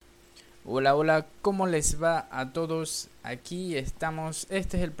Hola, hola, ¿cómo les va a todos? Aquí estamos,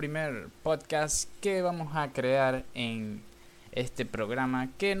 este es el primer podcast que vamos a crear en este programa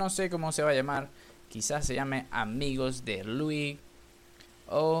que no sé cómo se va a llamar, quizás se llame Amigos de Luij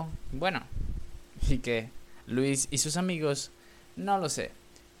o bueno, y que Luis y sus amigos, no lo sé,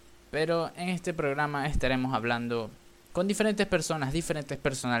 pero en este programa estaremos hablando con diferentes personas, diferentes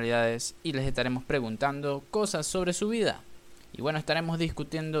personalidades y les estaremos preguntando cosas sobre su vida. Y bueno, estaremos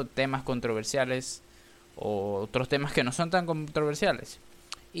discutiendo temas controversiales o otros temas que no son tan controversiales.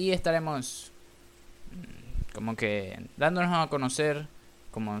 Y estaremos como que dándonos a conocer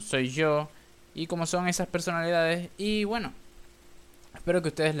como soy yo y cómo son esas personalidades. Y bueno, espero que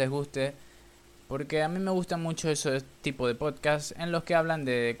a ustedes les guste porque a mí me gusta mucho ese tipo de podcasts en los que hablan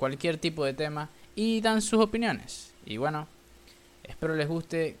de cualquier tipo de tema y dan sus opiniones. Y bueno, espero les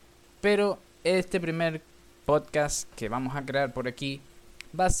guste, pero este primer podcast que vamos a crear por aquí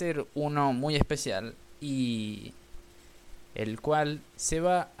va a ser uno muy especial y el cual se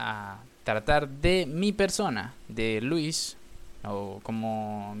va a tratar de mi persona, de Luis, o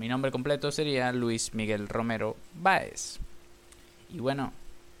como mi nombre completo sería Luis Miguel Romero Báez. Y bueno,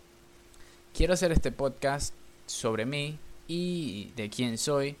 quiero hacer este podcast sobre mí y de quién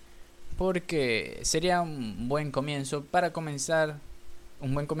soy, porque sería un buen comienzo para comenzar.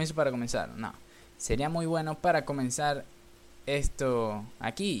 No, sería muy bueno para comenzar esto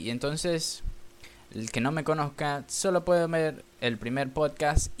aquí. Y entonces, el que no me conozca, solo puede ver el primer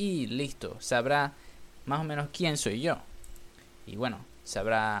podcast y listo, sabrá más o menos quién soy yo. Y bueno,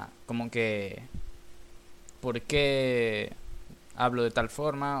 sabrá como que por qué hablo de tal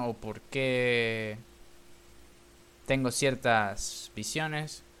forma o por qué tengo ciertas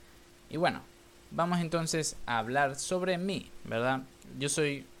visiones. Y bueno, vamos entonces a hablar sobre mí, ¿verdad? Yo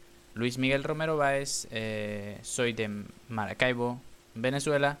soy Luis Miguel Romero Báez, soy de Maracaibo,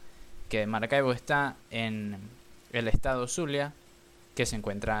 Venezuela, que Maracaibo está en el estado Zulia, que se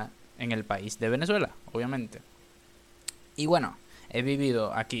encuentra en el país de Venezuela, obviamente. Y bueno, he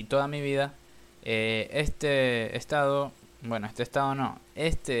vivido aquí toda mi vida. Este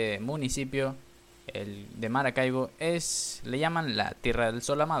municipio, el de Maracaibo, le llaman la Tierra del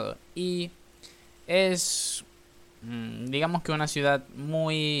Sol Amado y es digamos que una ciudad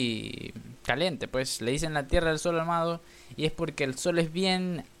muy caliente, pues le dicen la Tierra del Sol Amado y es porque el sol es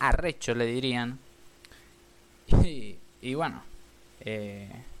bien arrecho, le dirían. Y bueno, eh,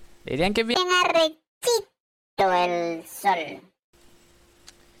 le dirían que es bien arrechito el sol.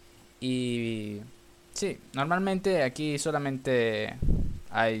 Y sí, normalmente aquí solamente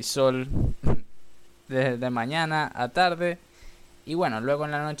hay sol desde mañana a tarde y bueno, luego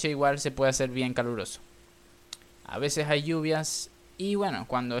en la noche igual se puede hacer bien caluroso. A veces hay lluvias y bueno,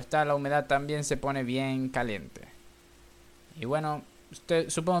 cuando está la humedad también se pone bien caliente. Y bueno,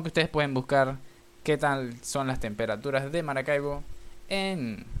 supongo que ustedes pueden buscar qué tal son las temperaturas de Maracaibo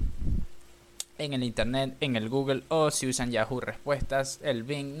en, en el internet, en el Google o si usan Yahoo Respuestas, el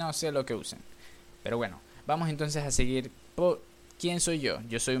Bing, no sé lo que usen. Pero bueno, vamos entonces a seguir por quién soy yo.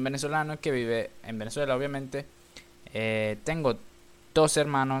 Yo soy un venezolano que vive en Venezuela, obviamente. Tengo dos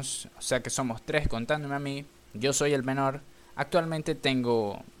hermanos, o sea que somos tres contándome a mí. Yo soy el menor. Actualmente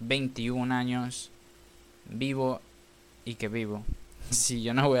tengo 21 años. Vivo y que vivo. Si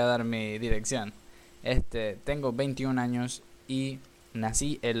yo no voy a dar mi dirección. Tengo 21 años y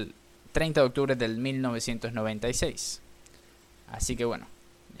nací el 30 de octubre del 1996. Así que bueno,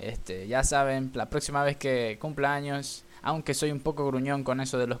 ya saben, la próxima vez que cumpla años, aunque soy un poco gruñón con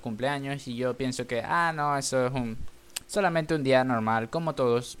eso de los cumpleaños y yo pienso que, no, eso es solamente un día normal, como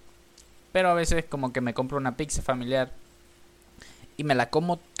todos. Pero a veces como que me compro una pizza familiar y me la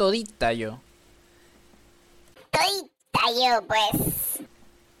como todita yo. Todita yo, pues.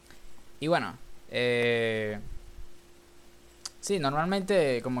 Y bueno, sí,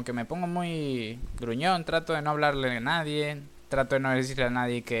 normalmente como que me pongo muy gruñón, trato de no hablarle a nadie, trato de no decirle a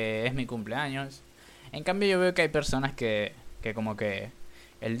nadie que es mi cumpleaños. En cambio yo veo que hay personas que como que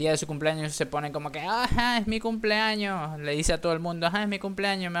el día de su cumpleaños se ponen como que, ajá, es mi cumpleaños. Le dice a todo el mundo, ajá, es mi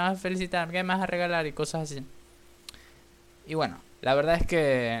cumpleaños, me vas a felicitar, ¿qué me vas a regalar? Y cosas así. Y bueno, la verdad es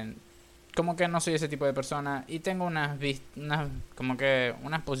que como que no soy ese tipo de persona y tengo como que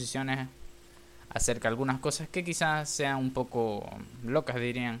unas posiciones acerca de algunas cosas que quizás sean un poco locas,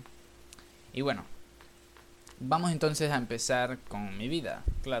 dirían. Y bueno, vamos entonces a empezar con mi vida.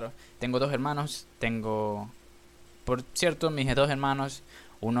 Claro, tengo dos hermanos, por cierto, mis dos hermanos,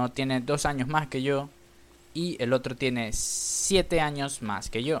 uno tiene 2 años más que yo y el otro tiene 7 años más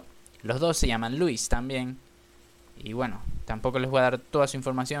que yo. Los dos se llaman Luis también. Y bueno, tampoco les voy a dar toda su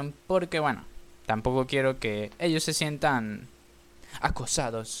información porque bueno, tampoco quiero que ellos se sientan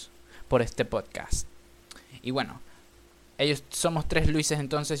acosados por este podcast. Y bueno, ellos somos 3 Luises,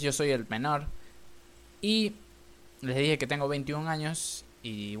 entonces yo soy el menor. Y les dije que tengo 21 años.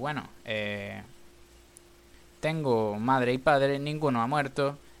 Y bueno, tengo madre y padre, ninguno ha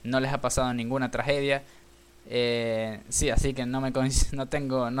muerto, no les ha pasado ninguna tragedia. Sí, así que no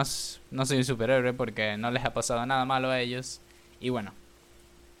soy un superhéroe porque no les ha pasado nada malo a ellos. Y bueno,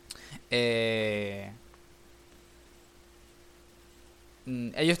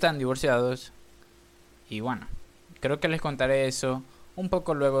 ellos están divorciados. Y bueno, creo que les contaré eso un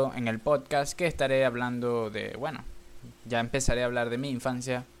poco luego en el podcast, que estaré hablando de, bueno, ya empezaré a hablar de mi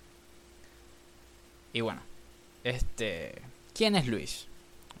infancia. Y bueno, ¿quién es Luij?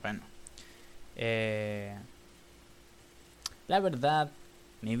 Bueno, la verdad,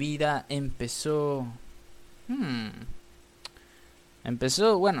 mi vida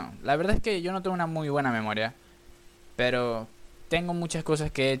bueno, la verdad es que yo no tengo una muy buena memoria, pero tengo muchas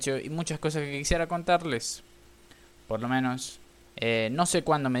cosas que he hecho y muchas cosas que quisiera contarles. Por lo menos, no sé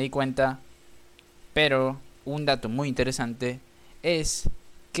cuándo me di cuenta, pero un dato muy interesante es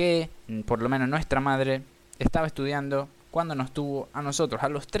que, por lo menos nuestra madre, estaba estudiando cuando nos tuvo a nosotros, a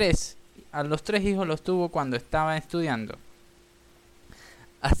los tres hijos los tuvo cuando estaba estudiando.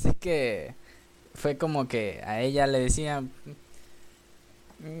 Así que fue como que a ella le decían,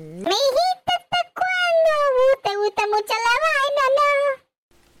 Me dijiste hasta cuándo, te gusta mucho la vaina,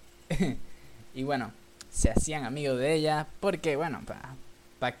 ¿no? y bueno, se hacían amigos de ella porque, bueno,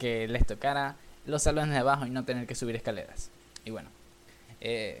 para que les tocara los salones de abajo y no tener que subir escaleras. Y bueno,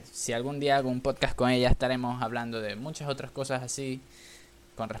 si algún día hago un podcast con ella, estaremos hablando de muchas otras cosas así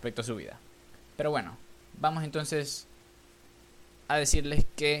con respecto a su vida. Pero bueno, vamos entonces a decirles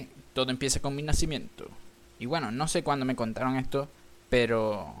que todo empieza con mi nacimiento. Y bueno, no sé cuándo me contaron esto,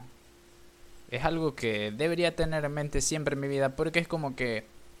 pero es algo que debería tener en mente siempre en mi vida, porque es como que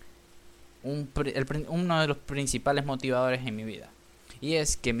uno de los principales motivadores en mi vida. Y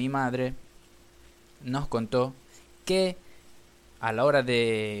es que mi madre nos contó que a la hora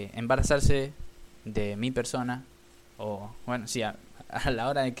de embarazarse de mi persona, o bueno, sí, a la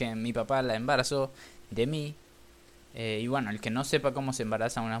hora de que mi papá la embarazó de mí, y bueno, el que no sepa cómo se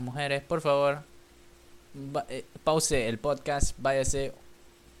embarazan unas mujeres, por favor, pause el podcast, váyase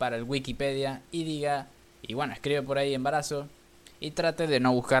para el Wikipedia y diga, y bueno, escribe por ahí embarazo, y trate de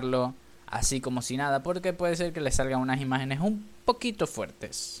no buscarlo así como si nada, porque puede ser que le salgan unas imágenes un poquito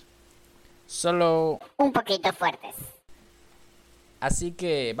fuertes. Solo un poquito fuertes. Así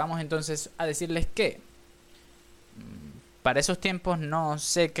que vamos entonces a decirles que para esos tiempos no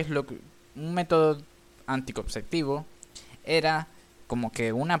sé qué es un método anticonceptivo era como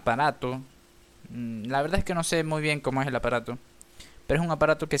que un aparato. La verdad es que no sé muy bien cómo es el aparato, pero es un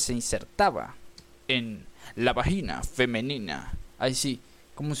aparato que se insertaba en la vagina femenina. Ahí sí,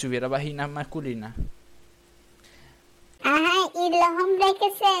 como si hubiera vagina masculina. Ajá, y los hombres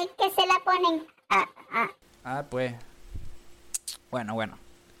que se la ponen. Pues. Bueno.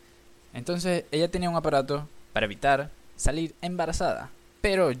 Entonces ella tenía un aparato para evitar salir embarazada.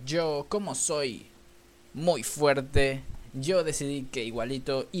 Pero yo, como soy muy fuerte, yo decidí que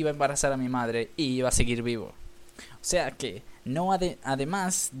igualito iba a embarazar a mi madre y iba a seguir vivo. O sea que,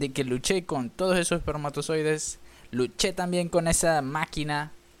 además de que luché con todos esos espermatozoides, luché también con esa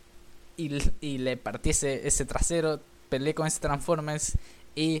máquina y le partí ese trasero, peleé con ese Transformers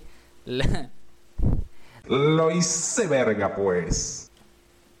y lo hice verga, pues.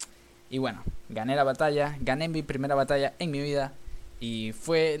 Y bueno, gané la batalla, gané mi primera batalla en mi vida. Y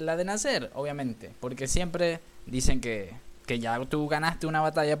fue la de nacer, obviamente. Porque siempre dicen que ya tú ganaste una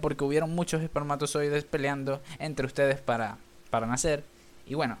batalla porque hubieron muchos espermatozoides peleando entre ustedes para nacer.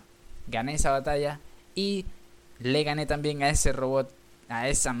 Y bueno, gané esa batalla y le gané también a ese robot, a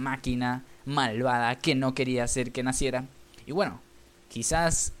esa máquina malvada que no quería hacer que naciera. Y bueno,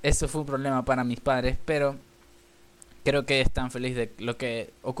 quizás eso fue un problema para mis padres, pero creo que están felices de lo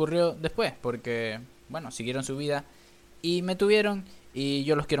que ocurrió después, porque, bueno, siguieron su vida y me tuvieron y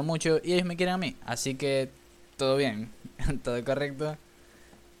yo los quiero mucho y ellos me quieren a mí. Así que todo bien, todo correcto.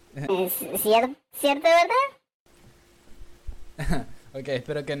 ¿Cierto, verdad? Ok,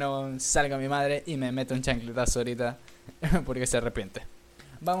 espero que no salga mi madre y me meta un chancletazo ahorita porque se arrepiente.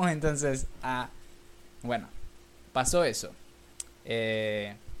 Vamos entonces a... Bueno, pasó eso.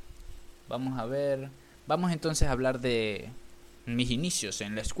 Vamos a ver... Vamos entonces a hablar de mis inicios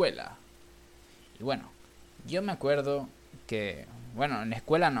en la escuela. Y bueno, yo me acuerdo que... Bueno, en la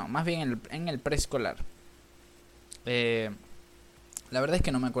escuela no, más bien en el preescolar. La verdad es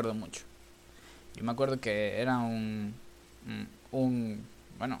que no me acuerdo mucho. Yo me acuerdo que era un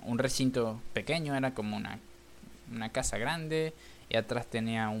recinto pequeño, era como una casa grande y atrás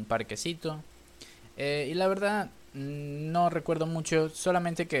tenía un parquecito. Y la verdad no recuerdo mucho,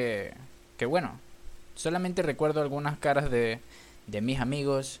 solamente que bueno, solamente recuerdo algunas caras de mis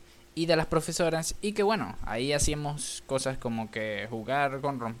amigos y de las profesoras, y que bueno, ahí hacíamos cosas como que jugar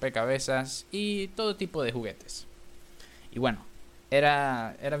con rompecabezas y todo tipo de juguetes. Y bueno,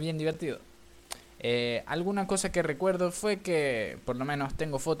 era bien divertido. Alguna cosa que recuerdo fue que por lo menos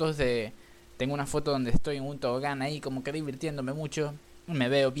tengo una foto donde estoy en un tobogán ahí como que divirtiéndome mucho. Me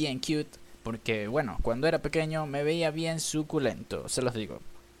veo bien cute porque bueno, cuando era pequeño me veía bien suculento, se los digo.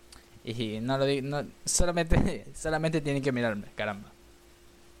 Y no lo digo, no, solamente tienen que mirarme, caramba.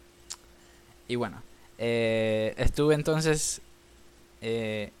 Y bueno, estuve entonces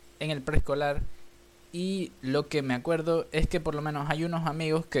en el preescolar, y lo que me acuerdo es que por lo menos hay unos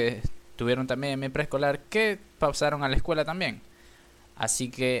amigos que estuvieron también en mi preescolar que pasaron a la escuela también. Así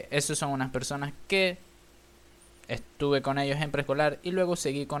que esos son unas personas que estuve con ellos en preescolar y luego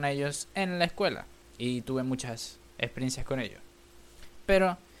seguí con ellos en la escuela. Y tuve muchas experiencias con ellos.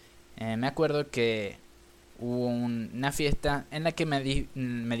 Pero me acuerdo que hubo una fiesta en la que me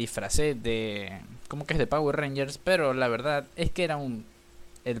disfracé de... como que es de Power Rangers, pero la verdad es que era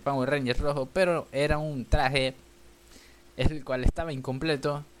el Power Ranger rojo, pero era un traje el cual estaba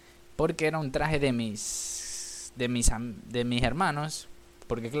incompleto porque era un traje de mis hermanos,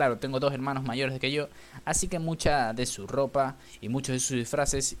 porque claro, tengo dos hermanos mayores que yo, así que mucha de su ropa y muchos de sus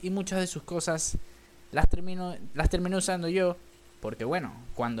disfraces y muchas de sus cosas las termino usando yo, porque bueno,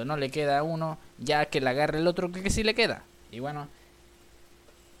 cuando no le queda a uno, ya que le agarre el otro que sí le queda. Y bueno,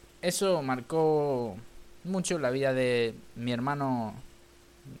 eso marcó mucho la vida de mi hermano,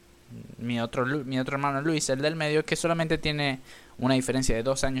 mi otro hermano Luis, el del medio, que solamente tiene una diferencia de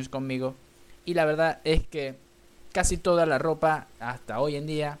 2 años conmigo. Y la verdad es que casi toda la ropa hasta hoy en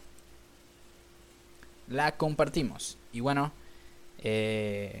día la compartimos. Y bueno,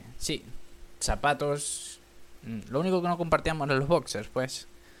 sí, zapatos. Lo único que no compartíamos eran los boxers, pues,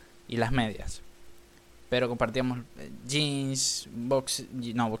 y las medias. Pero compartíamos jeans, boxers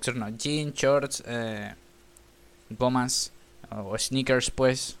no, jeans, shorts, gomas o sneakers,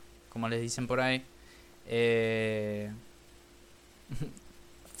 pues, como les dicen por ahí.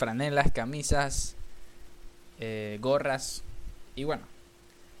 Franelas, camisas, gorras y bueno,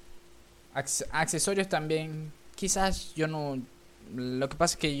 accesorios también. Quizás yo no, lo que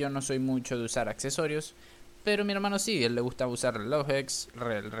pasa es que yo no soy mucho de usar accesorios, pero mi hermano sí, él le gusta usar relojes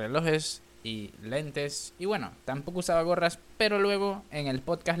y lentes. Y bueno, tampoco usaba gorras, pero luego en el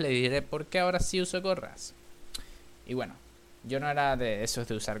podcast le diré por qué ahora sí uso gorras. Y bueno, yo no era de esos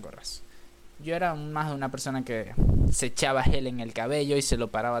de usar gorras. Yo era más de una persona que se echaba gel en el cabello y se lo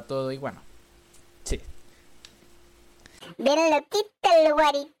paraba todo. Y bueno, sí. Bien loquito el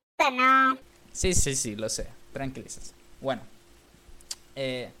guarito, ¿no? Sí, lo sé. Tranquilízate. Bueno.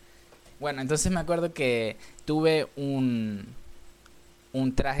 Bueno, entonces me acuerdo que tuve un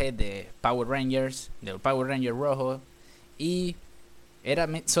traje de Power Rangers, del Power Ranger rojo, y era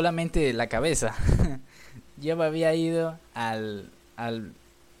solamente la cabeza. Yo me había ido al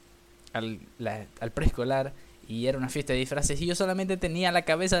preescolar y era una fiesta de disfraces y yo solamente tenía la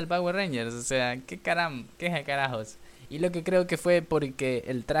cabeza del Power Rangers. O sea, qué carajos. Y lo que creo que fue porque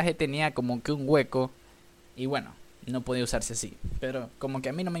el traje tenía como que un hueco y bueno, no podía usarse así. Pero como que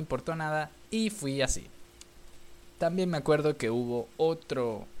a mí no me importó nada y fui así. También me acuerdo que hubo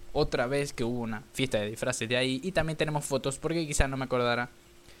otra vez que hubo una fiesta de disfraces de ahí y también tenemos fotos porque quizás no me acordara.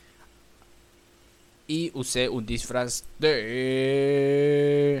 Y usé un disfraz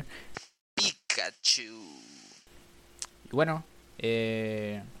de Pikachu. Y bueno,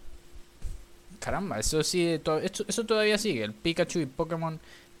 caramba, eso sí, eso todavía sigue. El Pikachu y Pokémon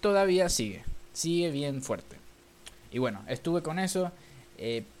todavía sigue bien fuerte. Y bueno, estuve con eso.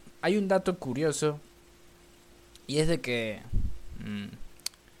 Hay un dato curioso y es de que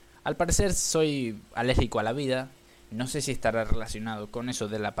al parecer soy alérgico a la vida. No sé si estará relacionado con eso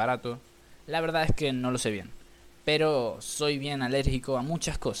del aparato. La verdad es que no lo sé bien, pero soy bien alérgico a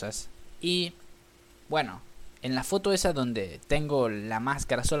muchas cosas. Y bueno, en la foto esa donde tengo la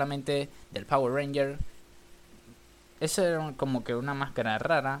máscara solamente del Power Ranger, esa era como que una máscara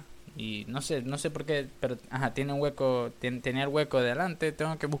rara. Y no sé por qué, pero tiene un hueco, tenía el hueco de delante.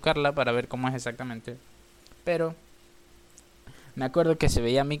 Tengo que buscarla para ver cómo es exactamente. Pero me acuerdo que se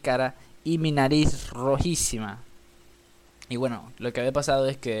veía mi cara y mi nariz rojísima. Y bueno, lo que había pasado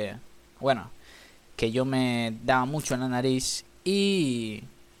es que que yo me daba mucho en la nariz y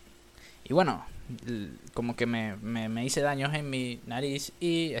bueno, como que me hice daños en mi nariz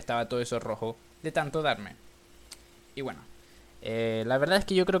y estaba todo eso rojo de tanto darme. Y bueno, la verdad es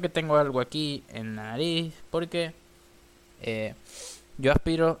que yo creo que tengo algo aquí en la nariz porque Eh, yo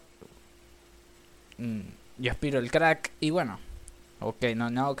aspiro yo aspiro el crack y bueno, ok, no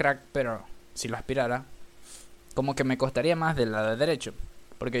hago crack, pero si lo aspirara, como que me costaría más del lado derecho,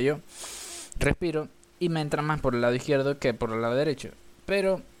 porque yo respiro y me entra más por el lado izquierdo que por el lado derecho,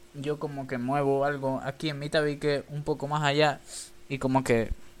 pero yo como que muevo algo aquí en mi tabique un poco más allá y como que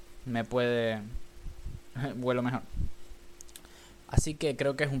me puede vuelo mejor. Así que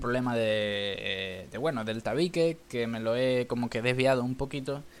creo que es un problema bueno, del tabique, que me lo he como que desviado un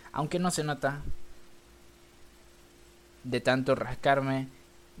poquito, aunque no se nota de tanto rascarme,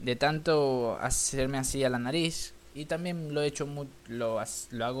 de tanto hacerme así a la nariz. Y también lo he hecho, lo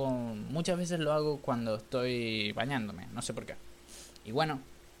hago, muchas veces lo hago cuando estoy bañándome, no sé por qué. Y bueno,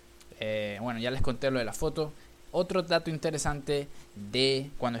 ya les conté lo de la foto. Otro dato interesante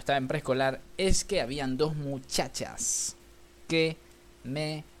de cuando estaba en preescolar es que habían dos muchachas que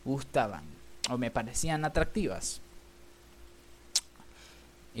me gustaban o me parecían atractivas.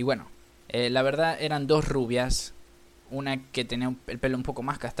 Y bueno, la verdad eran dos rubias. Una que tenía el pelo un poco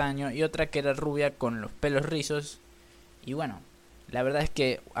más castaño y otra que era rubia con los pelos rizos. Y bueno, la verdad es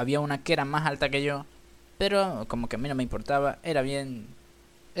que había una que era más alta que yo, pero como que a mí no me importaba. Era bien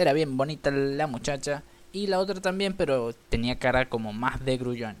bonita la muchacha. Y la otra también, pero tenía cara como más de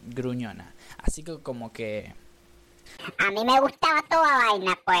gruñona. Así que como que... A mí me gustaba toda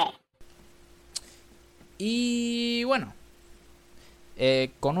vaina, pues. Y bueno,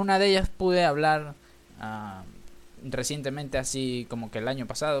 con una de ellas pude hablar recientemente, así como que el año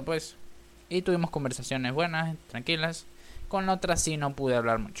pasado, pues. Y tuvimos conversaciones buenas, tranquilas. Con la otra sí no pude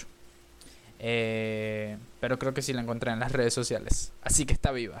hablar mucho. Pero creo que sí la encontré en las redes sociales. Así que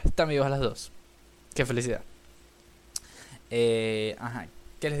están vivas las dos. Qué felicidad. ¿Qué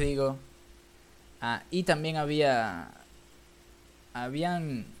les digo? Y también había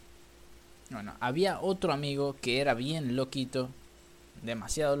otro amigo que era bien loquito,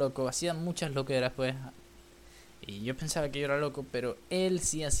 demasiado loco, hacía muchas loqueras, pues. Y yo pensaba que yo era loco, pero él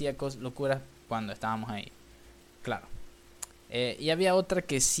sí hacía locuras cuando estábamos ahí. Claro. Y había otra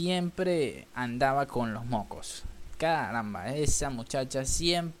que siempre andaba con los mocos. Caramba, esa muchacha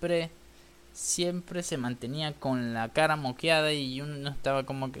siempre se mantenía con la cara moqueada y uno estaba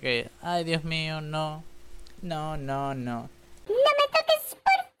como que, ay Dios mío, no. No me toques,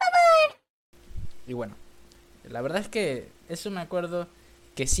 por favor. Y bueno, la verdad es que eso me acuerdo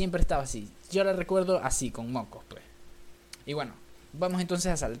que siempre estaba así. Yo la recuerdo así, con mocos, pues. Y bueno, vamos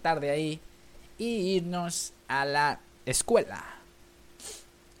entonces a saltar de ahí y irnos a la escuela.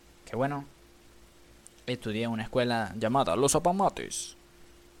 Que bueno, estudié en una escuela llamada Los Apamates.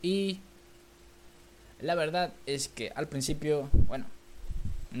 Y la verdad es que al principio, bueno,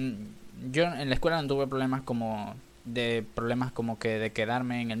 yo en la escuela no tuve problemas como que de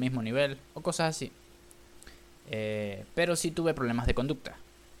quedarme en el mismo nivel o cosas así. Pero sí tuve problemas de conducta.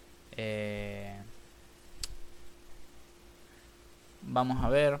 Vamos a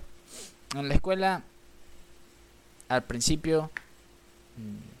ver. En la escuela, al principio,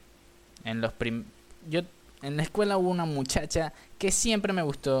 en la escuela hubo una muchacha que siempre me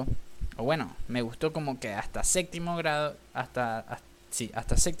gustó. O bueno, me gustó como que hasta séptimo grado. Hasta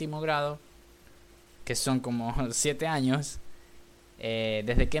séptimo grado. Que son como 7 años.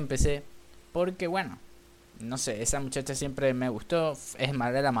 Desde que empecé. Porque bueno, no sé, esa muchacha siempre me gustó.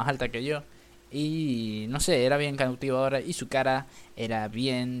 Era más alta que yo. Y no sé, era bien cautivadora. Y su cara era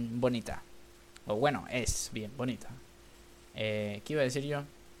bien bonita. O bueno, es bien bonita. ¿Qué iba a decir yo?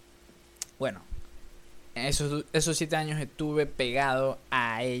 Bueno, esos 7 años estuve pegado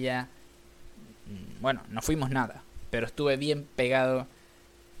a ella. Bueno, no fuimos nada, pero estuve bien pegado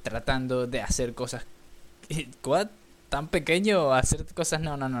tratando de hacer cosas. ¿What? ¿Tan pequeño? Hacer cosas?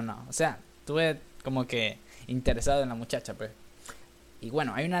 No. O sea, estuve como que interesado en la muchacha, pues. Y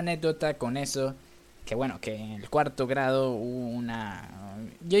bueno, hay una anécdota con eso. Que bueno, que en el 4º grado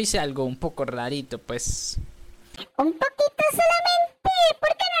yo hice algo un poco rarito, pues. Un poquito solamente. ¿Por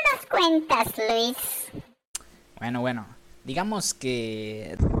qué no nos cuentas, Luis? Bueno. Digamos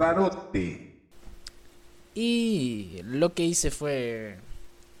que... Rarote. Y lo que hice fue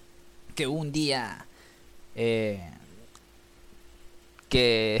que un día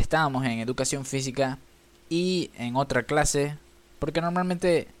que estábamos en educación física y en otra clase, porque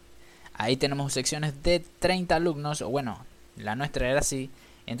normalmente ahí tenemos secciones de 30 alumnos, o bueno, la nuestra era así,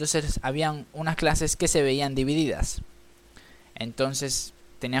 entonces habían unas clases que se veían divididas. Entonces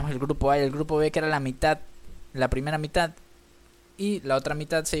teníamos el grupo A y el grupo B, que era la mitad, la primera mitad, y la otra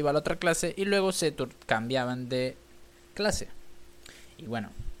mitad se iba a la otra clase y luego se cambiaban de clase. Y bueno,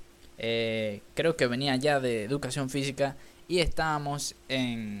 creo que venía ya de educación física y estábamos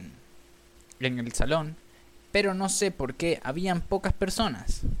en el salón pero no sé por qué habían pocas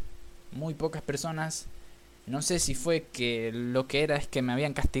personas, muy pocas personas. No sé si fue que lo que era es que me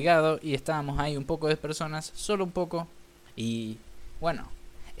habían castigado y estábamos ahí un poco de personas, solo un poco. Y bueno,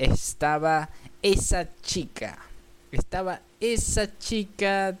 estaba esa chica. Estaba esa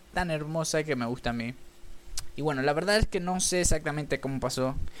chica tan hermosa que me gusta a mí. Y bueno, la verdad es que no sé exactamente cómo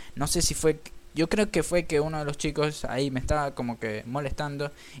pasó. No sé si fue... Yo creo que fue que uno de los chicos ahí me estaba como que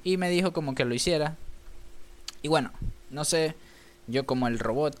molestando y me dijo como que lo hiciera. Y bueno, no sé, yo como el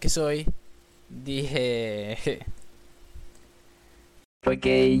robot que soy, dije...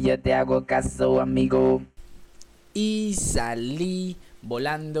 Porque yo te hago caso, amigo. Y salí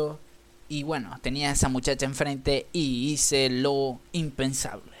volando. Y bueno, tenía a esa muchacha enfrente y hice lo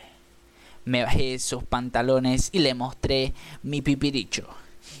impensable. Me bajé esos pantalones y le mostré mi pipiricho.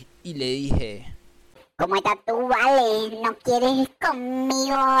 Y le dije... ¿Cómo estás tú, vale? ¿No quieres ir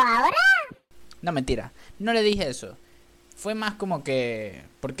conmigo ahora? No, mentira, no le dije eso. Fue más como que...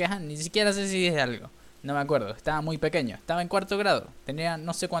 Porque ni siquiera sé si dije algo. No me acuerdo, estaba muy pequeño. Estaba en 4º grado, tenía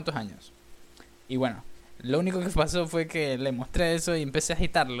no sé cuántos años. Y bueno, lo único que pasó fue que le mostré eso y empecé a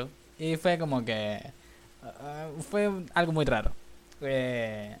agitarlo. Y fue como que... fue algo muy raro.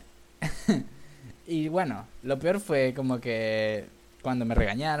 Y bueno, lo peor fue como que cuando me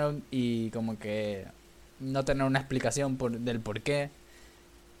regañaron y como que no tener una explicación del por qué.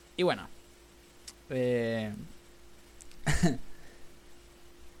 Y bueno,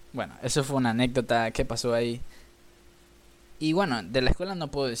 bueno, eso fue una anécdota que pasó ahí. Y bueno, de la escuela no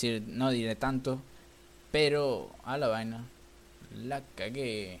puedo decir, no diré tanto, pero a la vaina la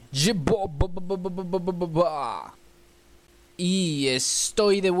cagué. Y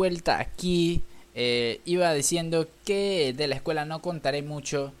estoy de vuelta aquí. Iba diciendo que de la escuela no contaré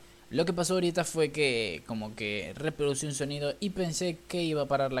mucho. Lo que pasó ahorita fue que como que reproducí un sonido y pensé que iba a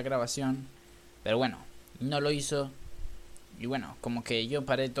parar la grabación, pero bueno, no lo hizo. Y bueno, como que yo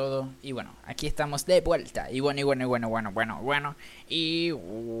paré todo. Y bueno, aquí estamos de vuelta. Y bueno. Y...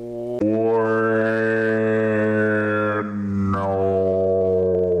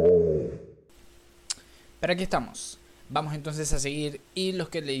 Pero aquí estamos. Vamos entonces a seguir. Y lo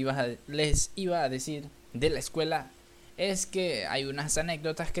que les iba a decir de la escuela es que hay unas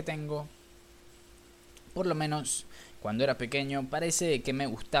anécdotas que tengo. Por lo menos cuando era pequeño parece que me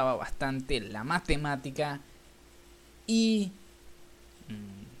gustaba bastante la matemática. Y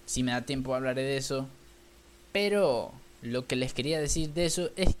si me da tiempo hablaré de eso. Pero lo que les quería decir de eso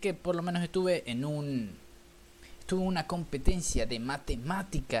es que por lo menos estuve en una competencia de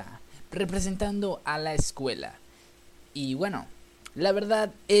matemática representando a la escuela. Y bueno, la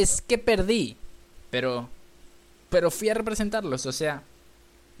verdad es que perdí. Pero fui a representarlos, o sea.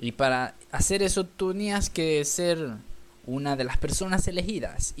 Y para hacer eso tenías que ser una de las personas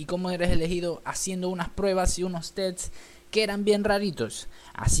elegidas. ¿Y cómo eres elegido? Haciendo unas pruebas y unos tests que eran bien raritos.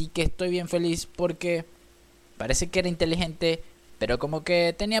 Así que estoy bien feliz porque parece que era inteligente, pero como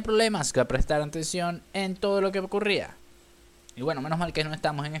que tenía problemas que prestar atención en todo lo que ocurría. Y bueno, menos mal que no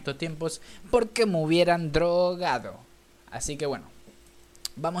estamos en estos tiempos porque me hubieran drogado. Así que bueno,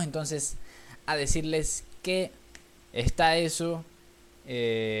 vamos entonces a decirles que está eso.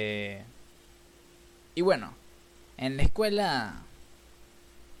 Y bueno, en la escuela,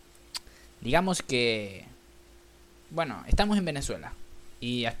 digamos que, bueno, estamos en Venezuela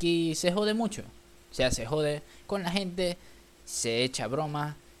y aquí se jode mucho. O sea, se jode con la gente, se echa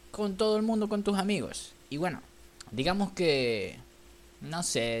broma con todo el mundo, con tus amigos. Y bueno, digamos que, no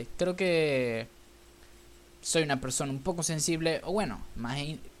sé, creo que soy una persona un poco sensible. O bueno,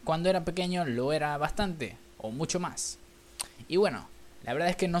 cuando era pequeño lo era bastante, o mucho más. Y bueno, la verdad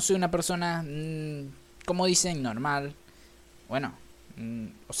es que no soy una persona, como dicen, normal. Bueno,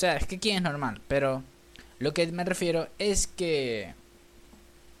 o sea, es que quién es normal. Pero lo que me refiero es que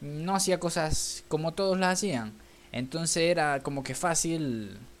no hacía cosas como todos las hacían. Entonces era como que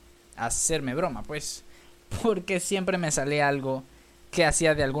fácil hacerme broma, pues. Porque siempre me salía algo que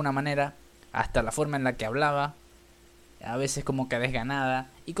hacía de alguna manera. Hasta la forma en la que hablaba. A veces como que desganada.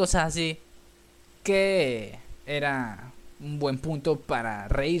 Y cosas así. Que era un buen punto para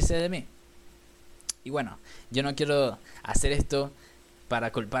reírse de mí. Y bueno, yo no quiero hacer esto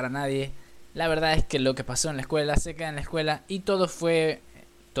para culpar a nadie. La verdad es que lo que pasó en la escuela se queda en la escuela. Y todo fue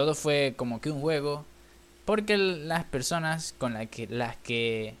como que un juego. Porque las personas con las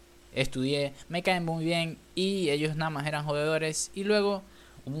que estudié me caen muy bien. Y ellos nada más eran jodedores. Y luego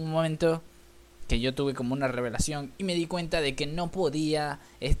hubo un momento que yo tuve como una revelación. Y me di cuenta de que no podía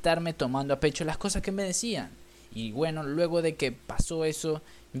estarme tomando a pecho las cosas que me decían. Y bueno, luego de que pasó eso,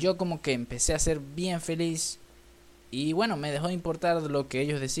 yo como que empecé a ser bien feliz. Y bueno, me dejó de importar lo que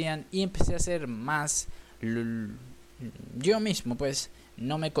ellos decían. Y empecé a hacer más l- yo mismo pues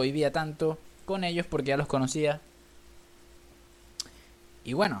no me cohibía tanto con ellos porque ya los conocía.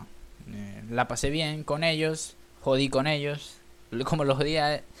 Y bueno, la pasé bien con ellos, jodí con ellos, como los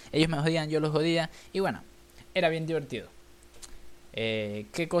jodía, ellos me jodían, yo los jodía, y bueno, era bien divertido.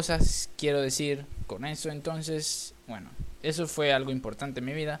 ¿Qué cosas quiero decir con eso? Entonces, bueno, eso fue algo importante en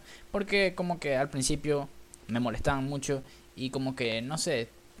mi vida, porque como que al principio me molestaban mucho y como que, no sé,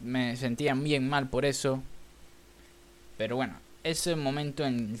 me sentía bien mal por eso. Pero bueno, ese momento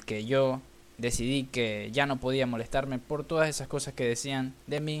en el que yo decidí que ya no podía molestarme por todas esas cosas que decían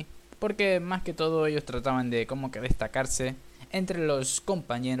de mí, porque más que todo ellos trataban de como que destacarse entre los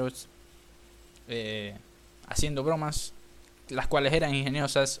compañeros, haciendo bromas, las cuales eran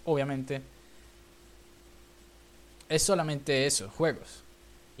ingeniosas, obviamente. Es solamente eso, juegos.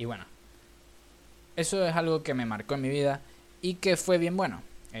 Y bueno, eso es algo que me marcó en mi vida y que fue bien bueno.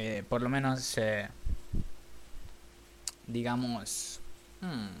 Por lo menos, digamos,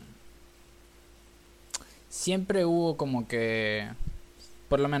 siempre hubo como que,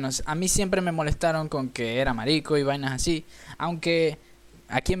 por lo menos a mí siempre me molestaron con que era marico y vainas así. Aunque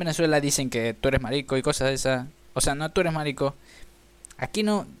aquí en Venezuela dicen que tú eres marico y cosas de esas. O sea, no, tú eres marico. Aquí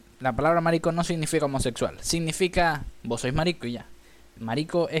no, la palabra marico no significa homosexual. Significa vos sois marico y ya.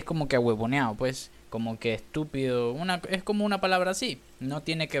 Marico es como que huevoneado, pues. Como que estúpido. Es como una palabra así. No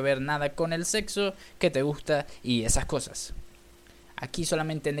tiene que ver nada con el sexo que te gusta y esas cosas. Aquí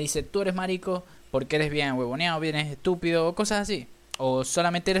solamente le dice tú eres marico porque eres bien huevoneado, bien estúpido o cosas así. O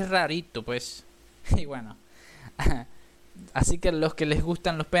solamente eres rarito, pues. Y bueno. Así que los que les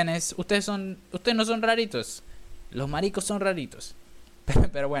gustan los penes, ustedes no son raritos. Los maricos son raritos.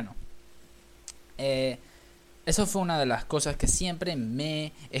 Pero bueno. Eso fue una de las cosas que siempre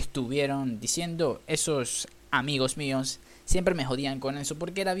me estuvieron diciendo esos amigos míos. Siempre me jodían con eso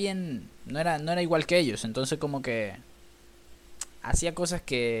porque era bien, no era igual que ellos. Entonces como que hacía cosas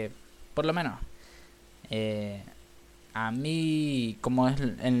que, por lo menos, a mí, como es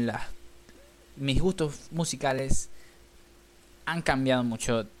en mis gustos musicales han cambiado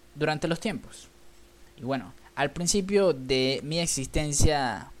mucho durante los tiempos. Y bueno, al principio de mi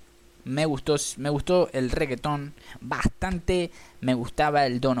existencia me gustó el reggaetón bastante. Me gustaba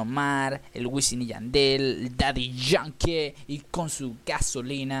el Don Omar, el Wisin y Yandel, el Daddy Yankee y con su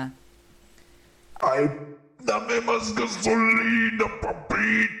gasolina. Ay, dame más gasolina,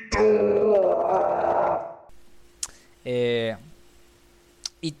 papito.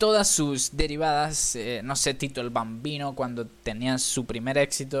 Y todas sus derivadas, no sé, Tito el Bambino cuando tenía su primer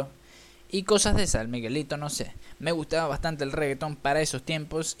éxito. Y cosas de esas, el Miguelito, no sé. Me gustaba bastante el reggaetón para esos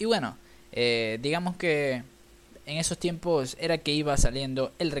tiempos. Y bueno, digamos que en esos tiempos era que iba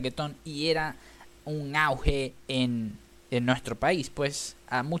saliendo el reggaetón y era un auge en nuestro país. Pues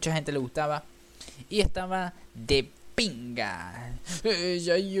a mucha gente le gustaba y estaba de pinga.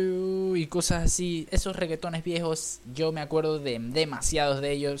 Y cosas así. Esos reggaetones viejos, yo me acuerdo de demasiados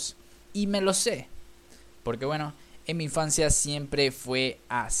de ellos y me los sé. Porque bueno, en mi infancia siempre fue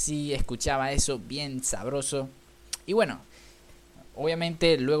así, escuchaba eso bien sabroso. Y bueno,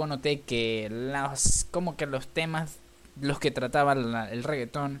 obviamente luego noté que como que los temas, los que trataba el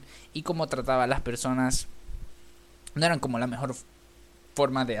reggaetón y cómo trataba a las personas, no eran como la mejor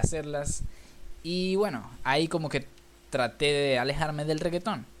forma de hacerlas. Y bueno, ahí como que traté de alejarme del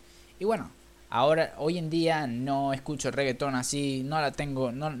reggaetón. Y bueno, hoy en día no escucho reggaetón así, no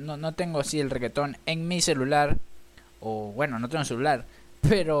tengo así el reggaetón en mi celular. O bueno, no tengo celular,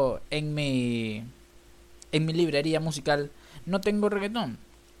 pero en mi librería musical no tengo reggaetón.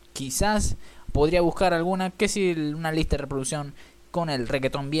 Quizás podría buscar alguna, que si una lista de reproducción con el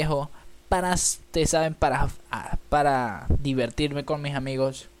reggaetón viejo para, ustedes saben, para divertirme con mis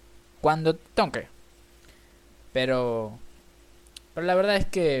amigos cuando toque. Pero la verdad es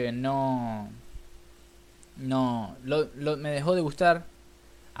que me dejó de gustar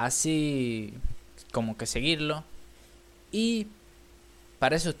así como que seguirlo. Y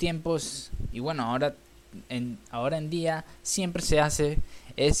para esos tiempos, y bueno, ahora en día siempre se hace,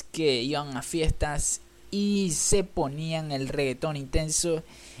 es que iban a fiestas y se ponían el reggaetón intenso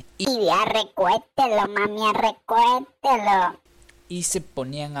Y arrecuételo, mami, arrecuételo. y se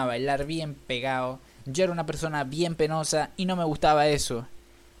ponían a bailar bien pegado. Yo era una persona bien penosa y no me gustaba eso.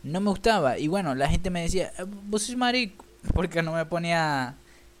 No me gustaba. Y bueno, la gente me decía, vos sos marico, porque no me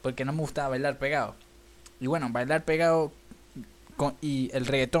gustaba bailar pegado. Y bueno, bailar pegado y el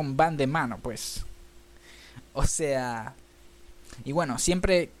reggaetón van de mano, pues. O sea, y bueno,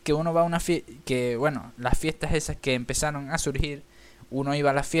 siempre que uno va a una fiesta, que bueno, las fiestas esas que empezaron a surgir, uno iba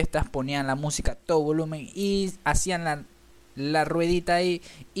a las fiestas, ponían la música a todo volumen y hacían la ruedita ahí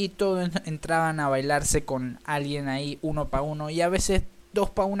y todos entraban a bailarse con alguien ahí, uno para uno, y a veces dos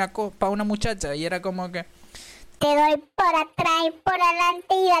para una muchacha, y era como que te doy por atrás y por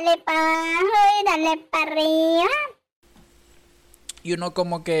adelante y dale para abajo y dale para arriba. y uno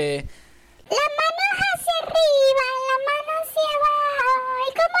como que La mano hacia arriba, la mano hacia abajo,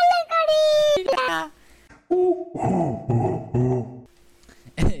 y como la gorila.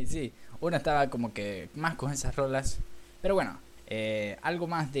 sí, uno estaba como que más con esas rolas. Pero bueno, algo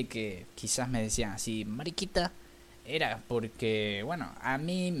más de que quizás me decían así, mariquita, era porque, bueno,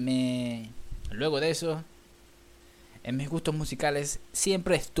 luego de eso, en mis gustos musicales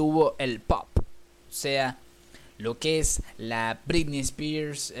siempre estuvo el pop. O sea, lo que es la Britney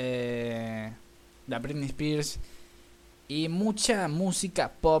Spears y mucha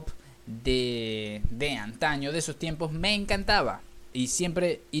música pop de antaño, de esos tiempos, me encantaba.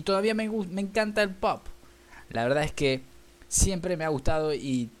 Y todavía me encanta el pop. La verdad es que siempre me ha gustado,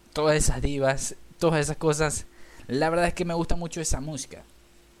 y todas esas divas, todas esas cosas, la verdad es que me gusta mucho esa música.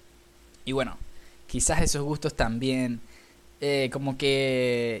 Y bueno, quizás esos gustos también como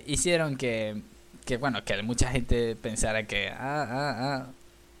que hicieron que bueno, que mucha gente pensara que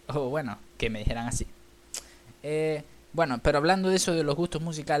o bueno, que me dijeran así. Bueno, pero hablando de eso de los gustos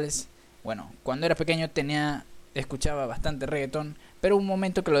musicales, bueno, cuando era pequeño escuchaba bastante reggaetón, pero hubo un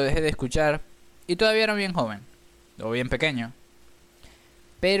momento que lo dejé de escuchar y todavía era bien joven o bien pequeño.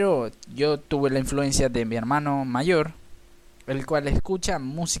 Pero yo tuve la influencia de mi hermano mayor, el cual escucha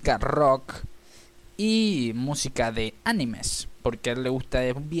música rock y música de animes, porque a él le gusta,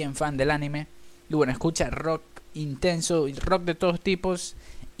 es bien fan del anime. Y bueno, escucha rock intenso, rock de todos tipos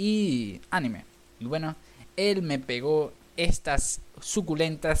y anime. Y bueno, él me pegó estas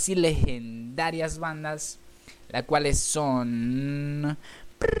suculentas y legendarias bandas, las cuales son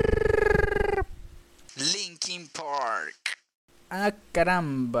Linkin Park. ¡Ah,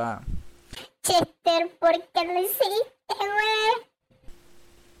 caramba! Chester, ¿por qué lo hiciste, güey?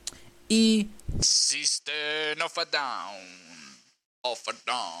 Y System of a Down.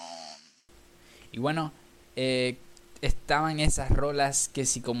 Y bueno, estaban esas rolas que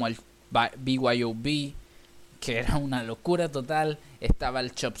sí, como el BYOB, que era una locura total. Estaba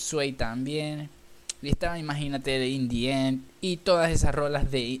el Chop Suey también. Y estaba, imagínate, el In The End. Y todas esas rolas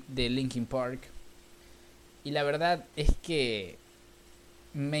de Linkin Park. Y la verdad es que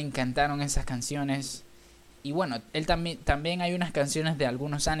me encantaron esas canciones. Y bueno, él también hay unas canciones de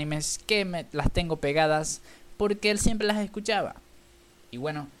algunos animes que las tengo pegadas porque él siempre las escuchaba. Y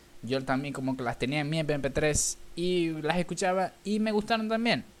bueno, yo también como que las tenía en mi MP3 y las escuchaba y me gustaron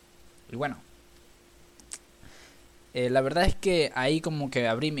también. Y bueno, la verdad es que ahí como que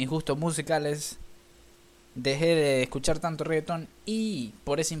abrí mis gustos musicales. Dejé de escuchar tanto reggaetón y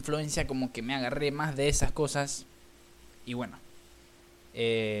por esa influencia como que me agarré más de esas cosas. Y bueno,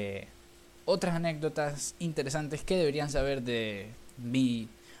 otras anécdotas interesantes que deberían saber de mi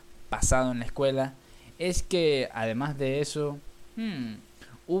pasado en la escuela es que además de eso,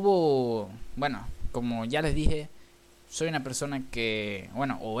 hubo, bueno, como ya les dije, soy una persona que,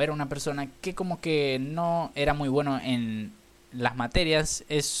 bueno, o era una persona que como que no era muy bueno en las materias.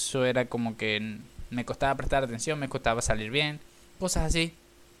 Eso era como que me costaba prestar atención, me costaba salir bien, cosas así.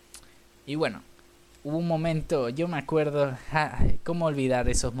 Y bueno, hubo un momento, yo me acuerdo, cómo olvidar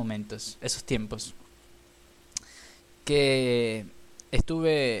esos momentos, esos tiempos, que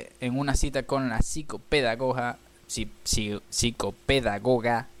estuve en una cita con la psicopedagoga,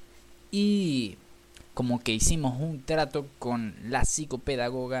 y como que hicimos un trato con la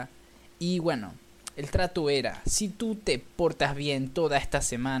psicopedagoga. Y bueno, el trato era: si tú te portas bien toda esta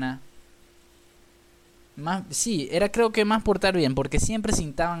semana, era creo que más portar bien, porque siempre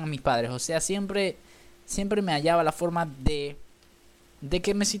citaban a mis padres, o sea, siempre me hallaba la forma de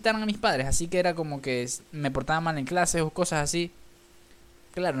que me citaran a mis padres, así que era como que me portaba mal en clases o cosas así.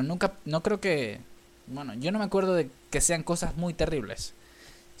 Claro, no creo que, bueno, yo no me acuerdo de que sean cosas muy terribles,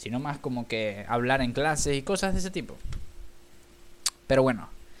 sino más como que hablar en clases y cosas de ese tipo. Pero bueno,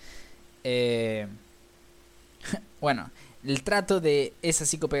 bueno, el trato de esa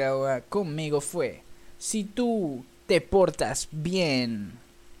psicopedagoga conmigo fue: si tú te portas bien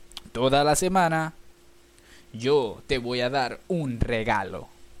toda la semana, yo te voy a dar un regalo.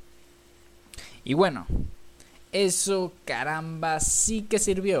 Y bueno, eso, caramba, sí que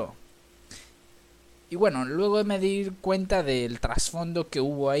sirvió. Y bueno, luego me di cuenta del trasfondo que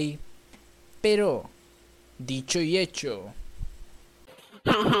hubo ahí. Pero, dicho y hecho,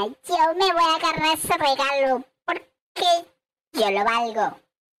 Yo me voy a agarrar ese regalo porque yo lo valgo.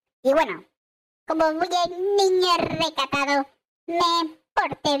 Y bueno, como buen niño recatado, me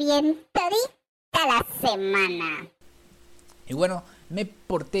porté bien todita la semana. Y bueno, me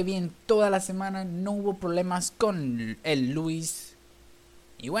porté bien toda la semana, no hubo problemas con el Luij.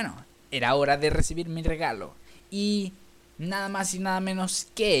 Y bueno, era hora de recibir mi regalo. Y nada más y nada menos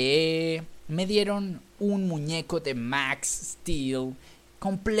que me dieron un muñeco de Max Steel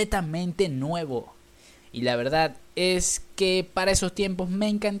completamente nuevo. Y la verdad es que para esos tiempos me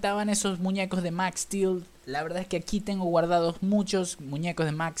encantaban esos muñecos de Max Steel. La verdad es que aquí tengo guardados muchos muñecos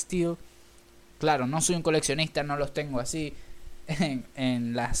de Max Steel. Claro, no soy un coleccionista, no los tengo así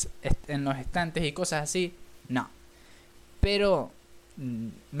en los estantes y cosas así. No. Pero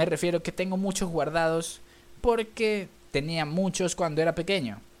me refiero que tengo muchos guardados porque tenía muchos cuando era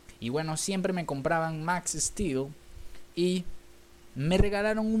pequeño. Y bueno, siempre me compraban Max Steel y me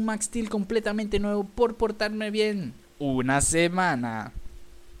regalaron un Max Steel completamente nuevo por portarme bien una semana.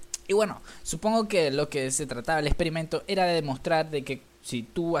 Y bueno, supongo que lo que se trataba el experimento era de demostrar de que si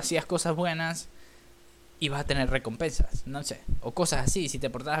tú hacías cosas buenas, ibas a tener recompensas, no sé, o cosas así. Si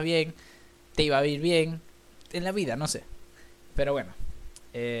te portabas bien, te iba a ir bien en la vida, no sé. Pero bueno,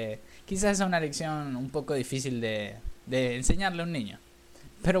 quizás es una lección un poco difícil de enseñarle a un niño.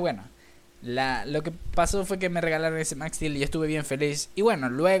 Pero bueno, lo que pasó fue que me regalaron ese Max Steel y estuve bien feliz. Y bueno,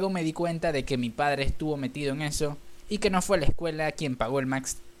 luego me di cuenta de que mi padre estuvo metido en eso y que no fue la escuela quien pagó el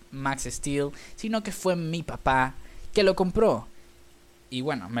Max Steel, sino que fue mi papá que lo compró. Y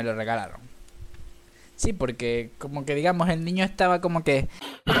bueno, me lo regalaron. Sí, porque como que digamos el niño estaba como que...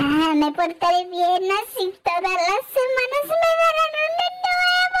 me portaré bien, así todas las semanas me darán uno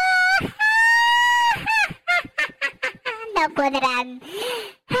nuevo. No podrán.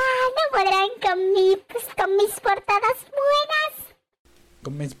 No podrán con mis portadas buenas.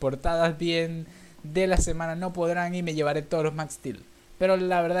 Con mis portadas bien de la semana no podrán y me llevaré todos los Max Steel. Pero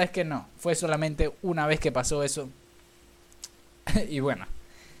la verdad es que no. Fue solamente una vez que pasó eso. Y bueno.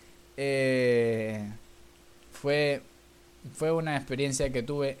 Fue una experiencia que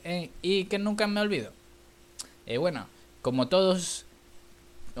tuve y que nunca me olvido. Bueno, como todos,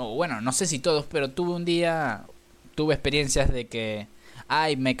 o bueno, no sé si todos, pero tuve experiencias de que,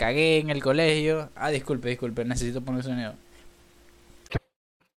 ay, me cagué en el colegio. Disculpe, necesito poner sonido.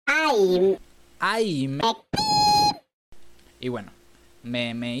 Ay, Y bueno,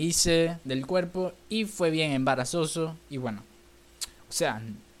 me hice del cuerpo y fue bien embarazoso. Y bueno, o sea,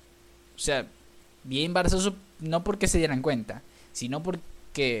 bien embarazoso no porque se dieran cuenta, sino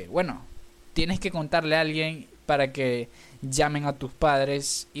porque, bueno, tienes que contarle a alguien para que llamen a tus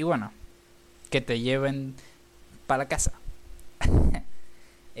padres y bueno, que te lleven para casa.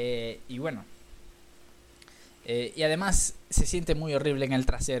 Y bueno, y además se siente muy horrible en el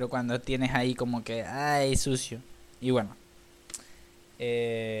trasero cuando tienes ahí como que, ay, sucio. Y bueno,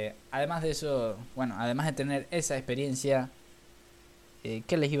 además de eso, bueno, además de tener esa experiencia,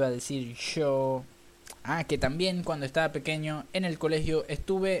 ¿qué les iba a decir yo? Que también cuando estaba pequeño en el colegio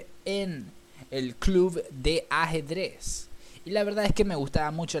estuve en el club de ajedrez. Y la verdad es que me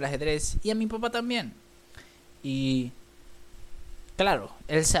gustaba mucho el ajedrez y a mi papá también. Y claro,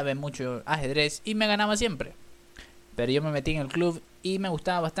 él sabe mucho ajedrez y me ganaba siempre. Pero yo me metí en el club y me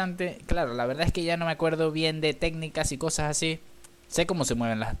gustaba bastante. Claro, la verdad es que ya no me acuerdo bien de técnicas y cosas así. Sé cómo se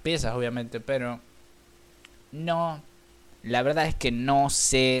mueven las piezas, obviamente, pero no, la verdad es que no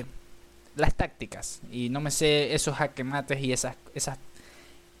sé las tácticas y no me sé esos jaque mates y eso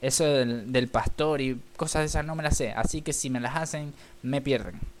del pastor y cosas de esas no me las sé. Así que si me las hacen, me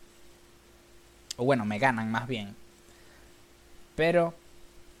pierden. O bueno, me ganan más bien. Pero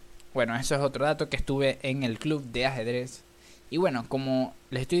bueno, eso es otro dato, que estuve en el club de ajedrez. Y bueno, como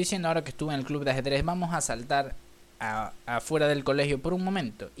les estoy diciendo ahora que estuve en el club de ajedrez, vamos a saltar afuera del colegio por un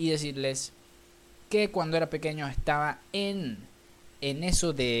momento y decirles que cuando era pequeño estaba en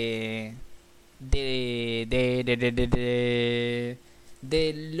eso de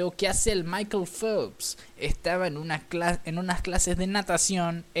lo que hace el Michael Phelps. Estaba en unas clases de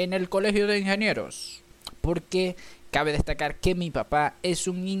natación en el colegio de ingenieros, porque cabe destacar que mi papá es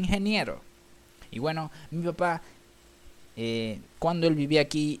un ingeniero. Y bueno, mi papá, cuando él vivía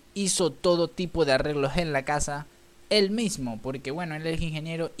aquí, hizo todo tipo de arreglos en la casa él mismo, porque bueno, él es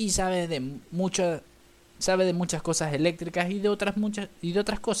ingeniero y sabe de muchas cosas eléctricas y de otras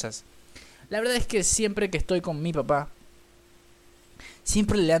cosas. La verdad es que siempre que estoy con mi papá,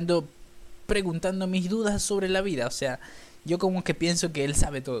 siempre le ando preguntando mis dudas sobre la vida. O sea, yo como que pienso que él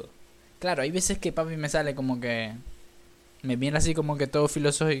sabe todo. Claro, hay veces que papi me sale como que me viene así como que todo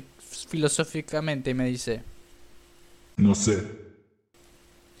filosóficamente y me dice, no sé.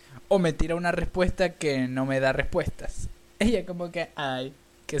 o me tira una respuesta que no me da respuestas. Ella como que, ay,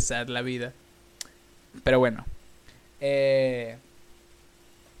 qué sad la vida. Pero bueno,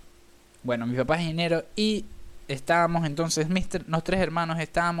 bueno, mi papá es ingeniero y estábamos entonces, los tres hermanos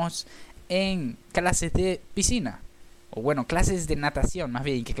estábamos en clases de piscina. O bueno, clases de natación, más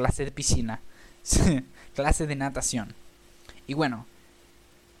bien que clases de piscina. Clases de natación. Y bueno,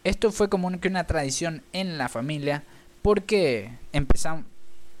 esto fue como que una tradición en la familia, porque empezamos,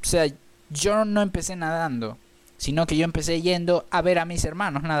 o sea, yo no empecé nadando, sino que yo empecé yendo a ver a mis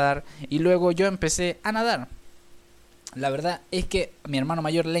hermanos nadar y luego yo empecé a nadar. La verdad es que a mi hermano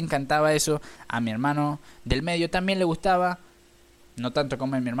mayor le encantaba eso, a mi hermano del medio también le gustaba, no tanto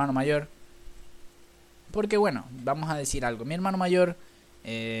como a mi hermano mayor, porque bueno, vamos a decir algo, mi hermano mayor,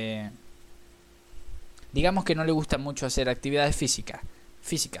 digamos que no le gusta mucho hacer actividades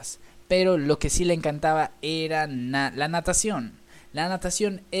físicas, pero lo que sí le encantaba era la natación. La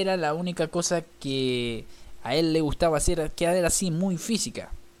natación era la única cosa que a él le gustaba hacer, que era así muy física.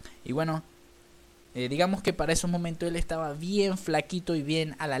 Y bueno, digamos que para esos momentos él estaba bien flaquito y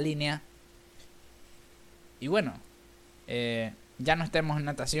bien a la línea. Y bueno, ya no estamos en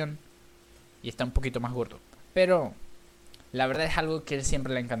natación y está un poquito más gordo. Pero la verdad es algo que él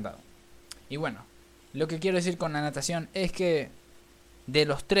siempre le ha encantado. Y bueno, lo que quiero decir con la natación es que de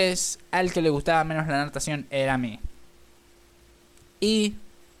los tres, al que le gustaba menos la natación era a mí. Y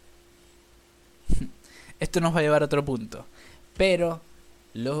esto nos va a llevar a otro punto. Pero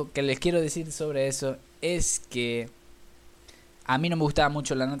lo que les quiero decir sobre eso es que a mí no me gustaba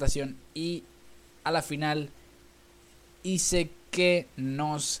mucho la natación y a la final hice que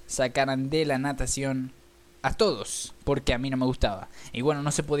nos sacaran de la natación a todos, porque a mí no me gustaba. Y bueno,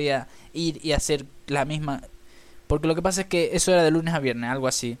 no se podía ir y hacer la misma, porque lo que pasa es que eso era de lunes a viernes, algo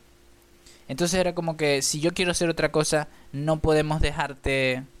así. Entonces era como que si yo quiero hacer otra cosa, no podemos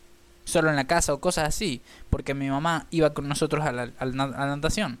dejarte solo en la casa o cosas así, porque mi mamá iba con nosotros a la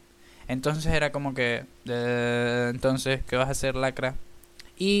natación. Entonces era como que, entonces, ¿qué vas a hacer, lacra?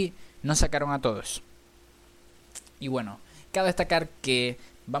 Y nos sacaron a todos. Y bueno, cabe destacar que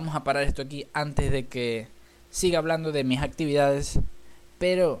vamos a parar esto aquí antes de que siga hablando de mis actividades,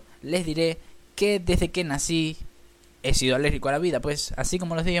 pero les diré que desde que nací he sido alérgico a la vida, pues así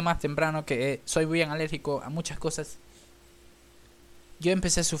como les dije más temprano que soy bien alérgico a muchas cosas. Yo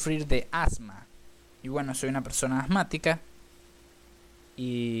empecé a sufrir de asma. Y bueno, soy una persona asmática.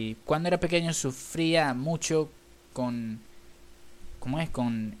 Y cuando era pequeño sufría mucho con... ¿Cómo es?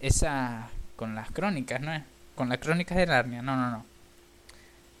 Con las crónicas, ¿no es? Con las crónicas de Narnia. No.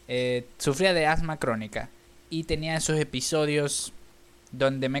 Sufría de asma crónica. Y tenía esos episodios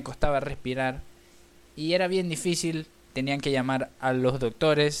donde me costaba respirar. Y era bien difícil. Tenían que llamar a los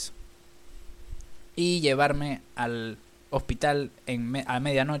doctores y llevarme al hospital a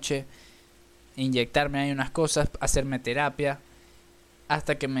medianoche, inyectarme ahí unas cosas, hacerme terapia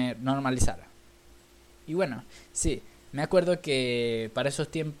hasta que me normalizara. Y bueno, sí, me acuerdo que para esos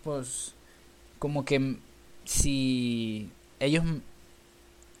tiempos como que si ellos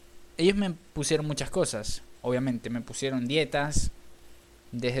me pusieron muchas cosas, obviamente me pusieron dietas,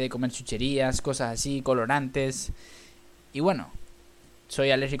 dejé de comer chucherías, cosas así, colorantes. Y bueno,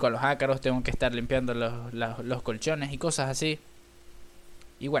 soy alérgico a los ácaros, tengo que estar limpiando los colchones y cosas así.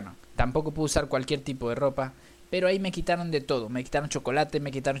 Y bueno, tampoco puedo usar cualquier tipo de ropa, pero ahí me quitaron de todo. Me quitaron chocolate,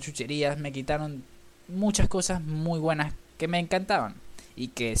 me quitaron chucherías, me quitaron muchas cosas muy buenas que me encantaban. Y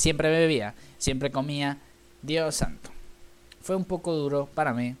que siempre bebía, siempre comía. Dios santo. Fue un poco duro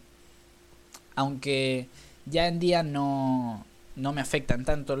para mí. Aunque ya en día no me afectan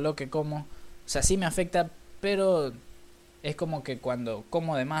tanto lo que como. O sea, sí me afecta, pero es como que cuando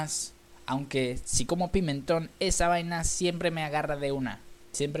como de más, aunque si como pimentón, esa vaina siempre me agarra de una.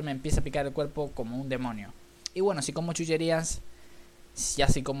 Siempre me empieza a picar el cuerpo como un demonio. Y bueno, si como chucherías, ya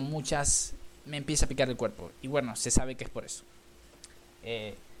si como muchas, me empieza a picar el cuerpo. Y bueno, se sabe que es por eso.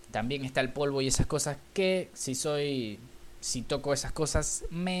 También está el polvo y esas cosas que si toco esas cosas,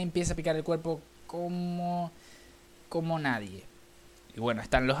 me empieza a picar el cuerpo como nadie. Y bueno,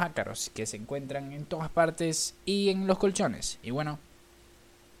 están los ácaros que se encuentran en todas partes y en los colchones. Y bueno,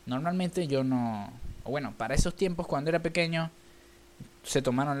 normalmente yo no... O bueno, para esos tiempos cuando era pequeño se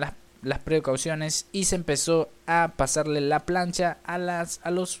tomaron las precauciones y se empezó a pasarle la plancha a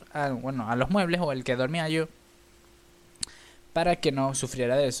los muebles o el que dormía yo para que no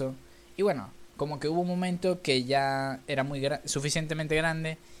sufriera de eso. Y bueno, como que hubo un momento que ya era suficientemente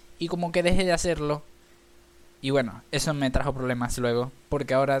grande y como que dejé de hacerlo. Y bueno, eso me trajo problemas luego,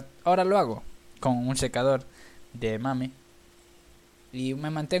 porque ahora lo hago con un secador de mami. Y me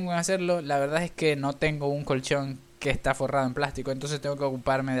mantengo en hacerlo. La verdad es que no tengo un colchón que está forrado en plástico, entonces tengo que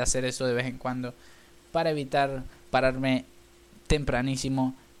ocuparme de hacer eso de vez en cuando para evitar pararme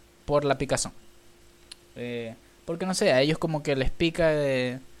tempranísimo por la picazón. Porque no sé, a ellos como que les pica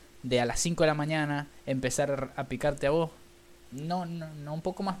de a las 5 de la mañana empezar a picarte a vos. No un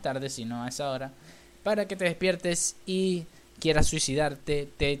poco más tarde, sino a esa hora, para que te despiertes y quieras suicidarte,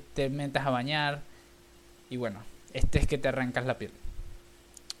 te metas a bañar y bueno, es que te arrancas la piel.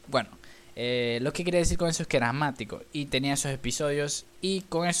 Bueno, lo que quería decir con eso es que era asmático y tenía esos episodios, y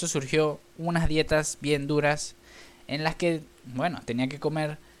con eso surgió unas dietas bien duras en las que, bueno, tenía que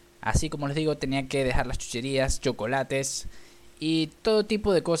comer, así como les digo, tenía que dejar las chucherías, chocolates y todo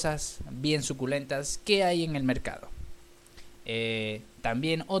tipo de cosas bien suculentas que hay en el mercado.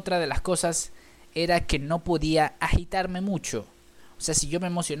 También otra de las cosas era que no podía agitarme mucho. O sea, si yo me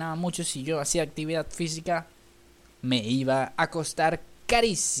emocionaba mucho, si yo hacía actividad física, me iba a costar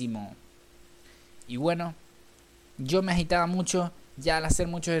carísimo. Y bueno, yo me agitaba mucho, ya al hacer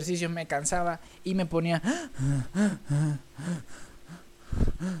muchos ejercicios me cansaba y me ponía...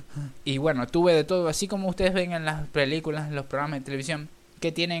 Y bueno, tuve de todo, así como ustedes ven en las películas, en los programas de televisión,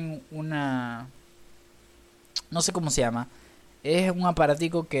 que tienen una... no sé cómo se llama. Es un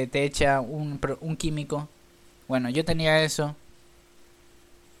aparatico que te echa un químico. Bueno, yo tenía eso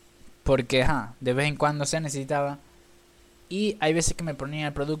porque de vez en cuando se necesitaba. Y hay veces que me ponía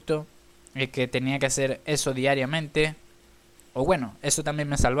el producto que tenía que hacer eso diariamente. O bueno, eso también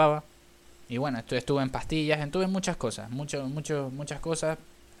me salvaba. Y bueno, estuve en pastillas, estuve en muchas cosas. Muchas cosas.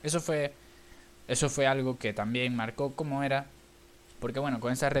 Eso fue algo que también marcó cómo era. Porque bueno,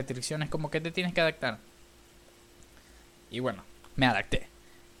 con esas restricciones como que te tienes que adaptar. Y bueno, me adapté.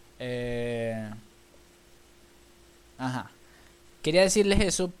 Quería decirles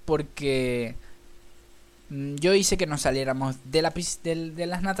eso porque yo hice que nos saliéramos de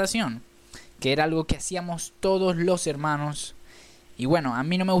la natación, que era algo que hacíamos todos los hermanos. Y bueno, a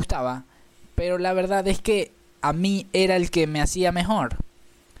mí no me gustaba, pero la verdad es que a mí era el que me hacía mejor.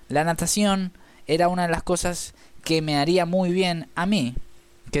 La natación era una de las cosas que me haría muy bien a mí,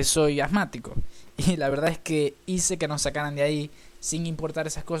 que soy asmático. Y la verdad es que hice que nos sacaran de ahí sin importar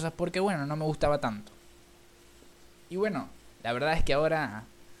esas cosas porque bueno, no me gustaba tanto. Y bueno, la verdad es que ahora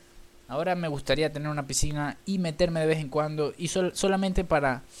me gustaría tener una piscina y meterme de vez en cuando y solamente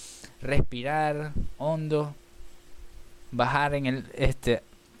para respirar hondo, bajar en el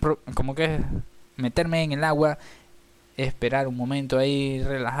como que meterme en el agua, esperar un momento ahí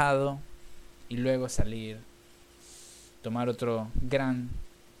relajado y luego salir, tomar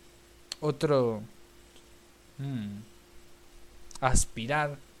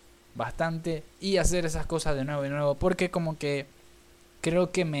aspirar bastante y hacer esas cosas de nuevo porque como que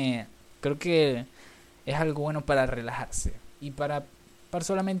creo que es algo bueno para relajarse y para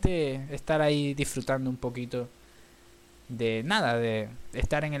solamente estar ahí disfrutando un poquito de nada, de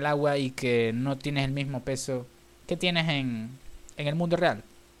estar en el agua y que no tienes el mismo peso que tienes en el mundo real.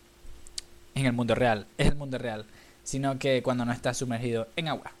 Es el mundo real, sino que cuando no estás sumergido en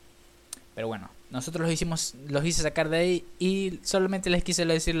agua. Pero bueno, nosotros los hice sacar de ahí y solamente les quise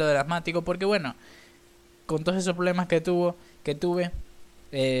decir lo del asmático porque bueno, con todos esos problemas que tuve,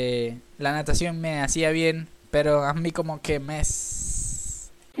 la natación me hacía bien, pero a mí como que me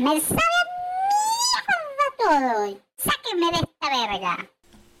sabe mierda todo. Sáquenme de esta verga.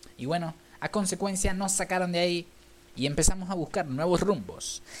 Y bueno, a consecuencia nos sacaron de ahí y empezamos a buscar nuevos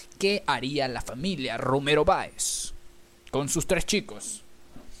rumbos. ¿Qué haría la familia Romero Báez con sus 3 chicos?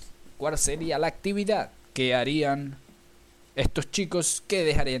 ¿Cuál sería la actividad que harían estos chicos que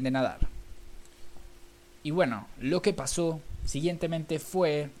dejarían de nadar? Y bueno, lo que pasó siguientemente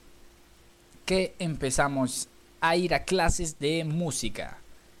fue que empezamos a ir a clases de música.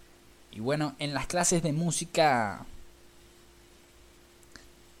 Y bueno, en las clases de música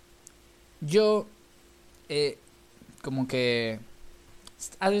yo como que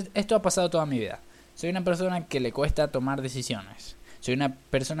esto ha pasado toda mi vida. Soy una persona que le cuesta tomar decisiones. Soy una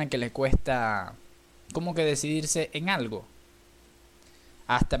persona que le cuesta como que decidirse en algo.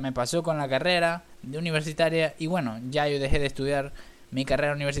 Hasta me pasó con la carrera de universitaria y bueno, ya yo dejé de estudiar mi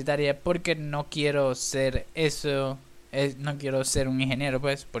carrera universitaria porque no quiero ser eso, no quiero ser un ingeniero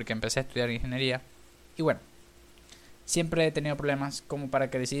pues, porque empecé a estudiar ingeniería. Y bueno, siempre he tenido problemas como para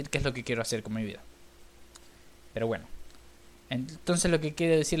que decidir qué es lo que quiero hacer con mi vida. Pero bueno, entonces lo que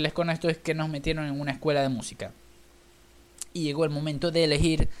quiero decirles con esto es que nos metieron en una escuela de música. Y llegó el momento de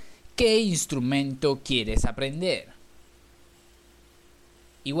elegir qué instrumento quieres aprender.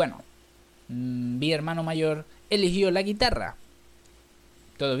 Y bueno, mi hermano mayor eligió la guitarra.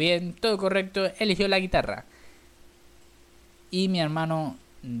 Todo bien, todo correcto, eligió la guitarra. Y mi hermano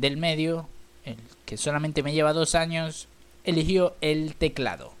del medio, el que solamente me lleva 2 años, eligió el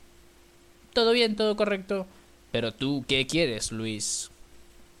teclado. Todo bien, todo correcto. Pero tú, ¿qué quieres, Luis?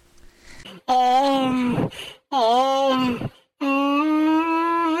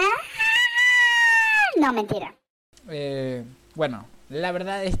 No, mentira. Bueno, la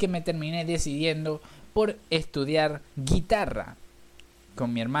verdad es que me terminé decidiendo por estudiar guitarra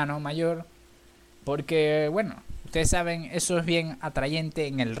con mi hermano mayor. Porque, bueno, ustedes saben, eso es bien atrayente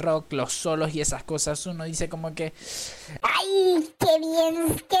en el rock, los solos y esas cosas. Uno dice como que... ¡Ay, qué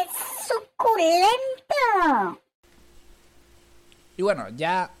bien! ¡Qué suculento! Y bueno,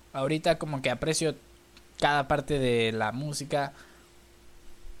 ya ahorita como que aprecio cada parte de la música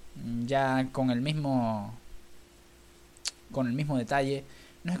ya con el mismo detalle.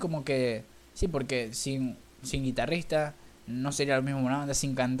 No es como que... Sí, porque sin guitarrista no sería lo mismo una banda,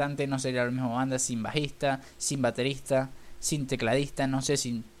 sin cantante no sería lo mismo banda, sin bajista, sin baterista, sin tecladista, no sé,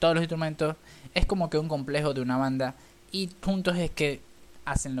 sin todos los instrumentos. Es como que un complejo de una banda y juntos es que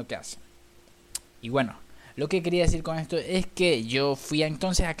hacen lo que hacen. Y bueno, lo que quería decir con esto es que yo fui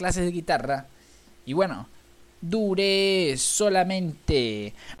entonces a clases de guitarra y bueno, duré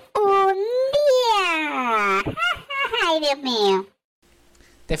solamente ¡Un día! ¡Ay, Dios mío!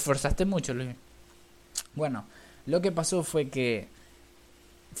 Te esforzaste mucho, Luij. Bueno, lo que pasó fue que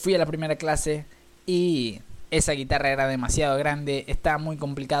fui a la primera clase y esa guitarra era demasiado grande, estaba muy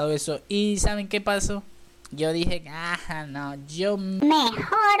complicado eso. ¿Y saben qué pasó? Yo dije, no, yo...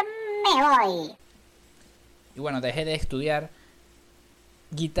 Mejor me voy. Y bueno, dejé de estudiar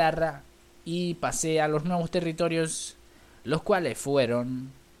guitarra y pasé a los nuevos territorios, los cuales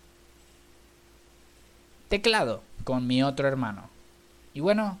fueron teclado con mi otro hermano. Y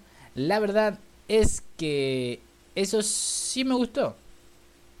bueno, la verdad es que eso sí me gustó.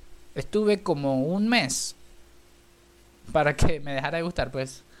 Estuve como un mes para que me dejara de gustar,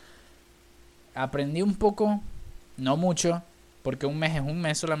 pues. Aprendí un poco, no mucho, porque un mes es un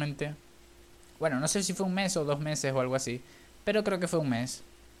mes solamente. Bueno, no sé si fue un mes o 2 meses o algo así, pero creo que fue un mes.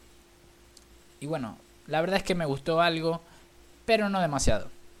 Y bueno, la verdad es que me gustó algo, pero no demasiado.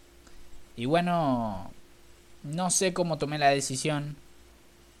 Y bueno, no sé cómo tomé la decisión,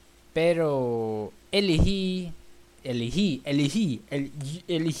 pero elegí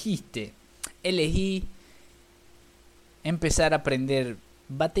empezar a aprender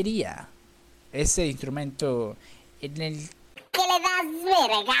batería, ese instrumento en el Que le das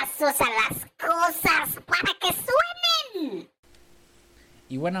vergazos a las cosas para que suenen.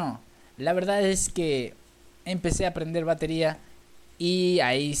 y bueno, la verdad es que empecé a aprender batería y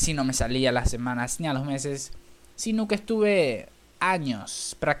ahí sí no me salía a las semanas ni a los meses, sino que estuve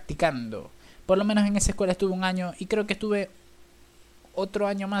años practicando. Por lo menos en esa escuela estuve 1 año y creo que estuve otro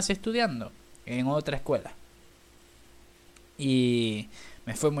año más estudiando en otra escuela. Y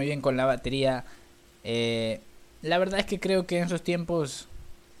me fue muy bien con la batería. La verdad es que creo que en esos tiempos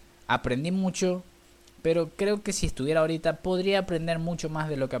aprendí mucho, pero creo que si estuviera ahorita podría aprender mucho más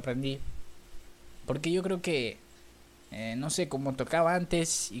de lo que aprendí. Porque yo creo que, no sé, como tocaba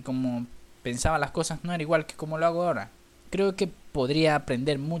antes y como pensaba las cosas no era igual que como lo hago ahora. Creo que podría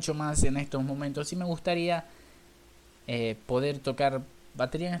aprender mucho más en estos momentos y me gustaría poder tocar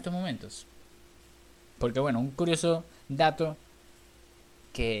batería en estos momentos. Porque bueno, un curioso dato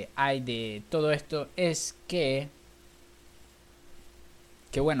que hay de todo esto es que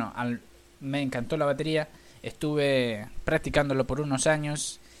bueno, me encantó la batería, estuve practicándolo por unos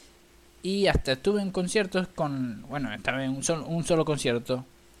años y hasta estuve en conciertos estaba en un solo concierto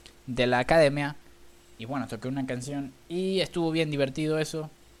de la academia y bueno, toqué una canción y estuvo bien divertido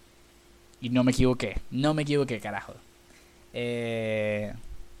eso y no me equivoqué, carajo.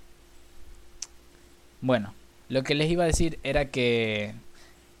 Bueno, lo que les iba a decir era que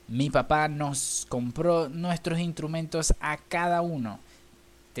mi papá nos compró nuestros instrumentos a cada uno.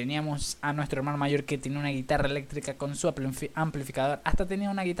 Teníamos a nuestro hermano mayor que tenía una guitarra eléctrica con su amplificador. Hasta tenía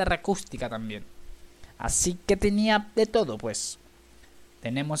una guitarra acústica también. Así que tenía de todo, pues.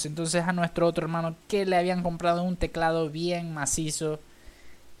 Tenemos entonces a nuestro otro hermano que le habían comprado un teclado bien macizo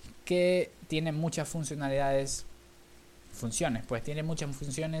que tiene muchas funciones, pues tiene muchas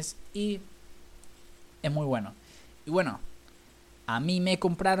funciones y es muy bueno. Y bueno, a mí me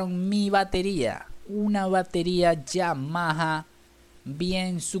compraron mi batería, una batería Yamaha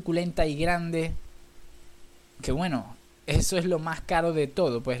bien suculenta y grande, que bueno, eso es lo más caro de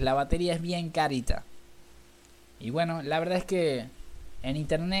todo, pues la batería es bien carita. Y bueno, la verdad es que en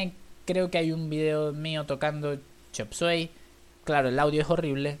internet creo que hay un video mío tocando Chop Suey. Claro, el audio es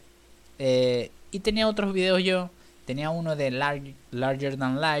horrible. Y tenía otros videos yo. Tenía uno de Larger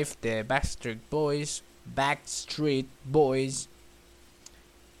Than Life de Backstreet Boys.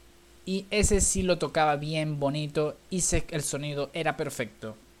 Y ese sí lo tocaba bien bonito y el sonido era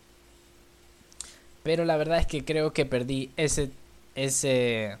perfecto. Pero la verdad es que creo que perdí ese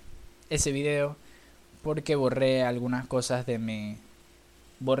video porque borré algunas cosas de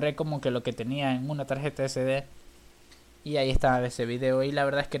borré como que lo que tenía en una tarjeta SD y ahí estaba ese video, y la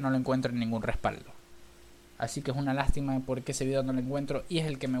verdad es que no lo encuentro en ningún respaldo. Así que es una lástima porque ese video no lo encuentro, y es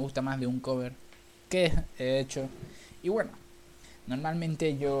el que me gusta más de un cover que he hecho. Y bueno,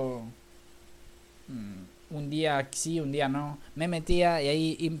 normalmente yo un día sí, un día no, me metía y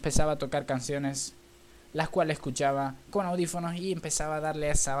ahí empezaba a tocar canciones, las cuales escuchaba con audífonos, y empezaba a darle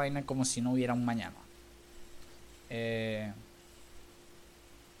a esa vaina como si no hubiera un mañana.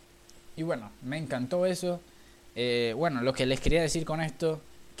 Y bueno, me encantó eso. Bueno, lo que les quería decir con esto,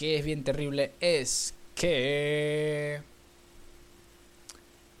 que es bien terrible, es que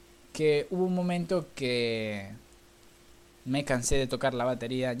hubo un momento que me cansé de tocar la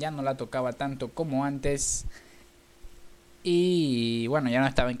batería, ya no la tocaba tanto como antes, y bueno, ya no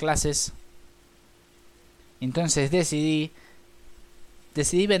estaba en clases. Entonces decidí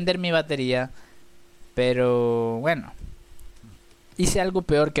vender mi batería, pero bueno, hice algo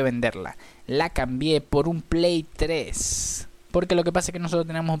peor que venderla. La cambié por un Play 3. Porque lo que pasa es que nosotros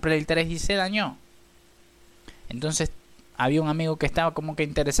teníamos un Play 3 y se dañó. Entonces había un amigo que estaba como que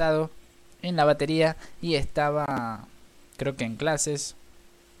interesado en la batería y estaba, creo que en clases.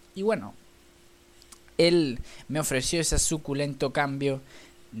 Y bueno, él me ofreció ese suculento cambio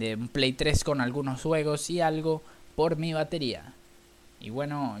de un Play 3 con algunos juegos y algo por mi batería. Y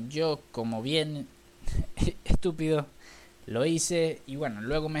bueno, yo como bien estúpido lo hice, y bueno,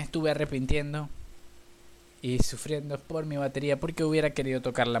 luego me estuve arrepintiendo y sufriendo por mi batería porque hubiera querido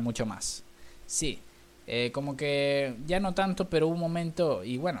tocarla mucho más. Sí, como que ya no tanto, pero hubo un momento,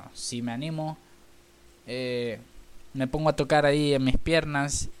 y bueno, si me animo, me pongo a tocar ahí en mis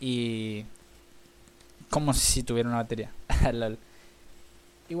piernas y como si tuviera una batería. Lol.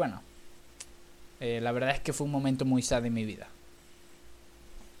 Y bueno, la verdad es que fue un momento muy sad en mi vida.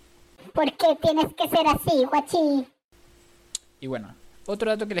 ¿Por qué tienes que ser así, guachi? Y bueno, otro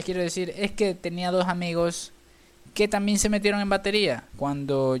dato que les quiero decir es que tenía 2 amigos que también se metieron en batería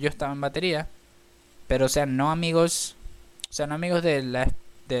cuando yo estaba en batería. Pero no amigos amigos de la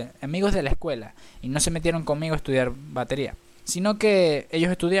escuela, y no se metieron conmigo a estudiar batería, sino que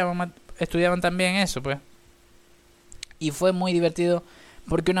ellos estudiaban también eso, pues. Y fue muy divertido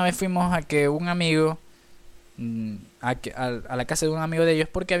porque una vez fuimos a que un amigo a la casa de un amigo de ellos,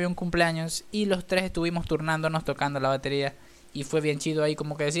 porque había un cumpleaños, y los 3 estuvimos turnándonos tocando la batería, y fue bien chido ahí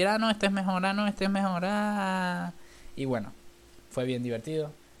como que decir, no, este es mejor, no, este es mejor, y bueno, fue bien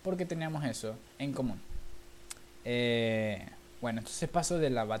divertido porque teníamos eso en común. Bueno, entonces paso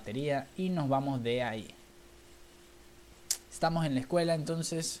de la batería y nos vamos de ahí. Estamos en la escuela,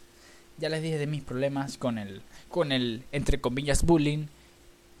 entonces ya les dije de mis problemas con el entre comillas bullying,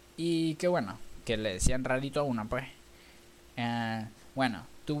 y que bueno, que le decían rarito a una, pues. Bueno,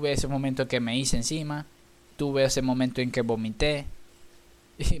 tuve ese momento que me hice encima, tuve ese momento en que vomité,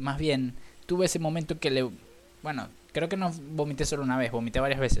 y más bien tuve ese momento que bueno, creo que no vomité solo una vez, vomité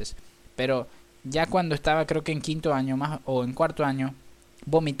varias veces, pero ya cuando estaba, creo que en 5º año más o en 4º año,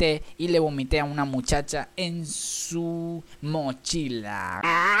 vomité, y le vomité a una muchacha en su mochila.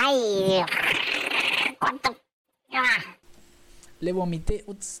 Ay, ¿cuánto? Le vomité.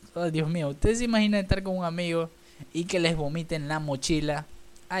 Oh, Dios mío, ¿ustedes se imaginan estar con un amigo y que les vomiten la mochila?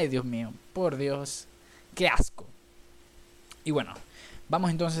 Ay, Dios mío, por Dios, qué asco. Y bueno,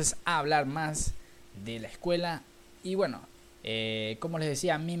 vamos entonces a hablar más de la escuela. Y bueno, como les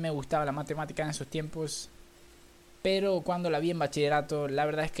decía, a mí me gustaba la matemática en esos tiempos, pero cuando la vi en bachillerato, la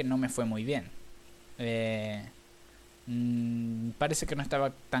verdad es que no me fue muy bien. Parece que no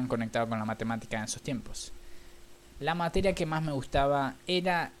estaba tan conectado con la matemática en esos tiempos. La materia que más me gustaba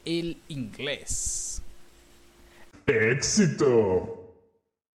era el inglés. ¡Éxito!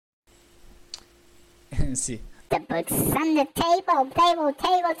 Sí. The books on the table.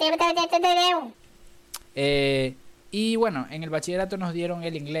 Y bueno, en el bachillerato nos dieron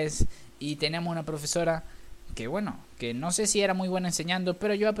el inglés, y teníamos una profesora que bueno, que no sé si era muy buena enseñando,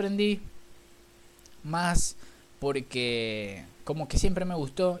 pero yo aprendí más porque como que siempre me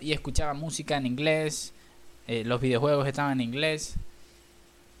gustó y escuchaba música en inglés, los videojuegos estaban en inglés,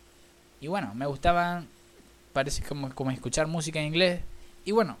 y bueno, me gustaban, parece como escuchar música en inglés.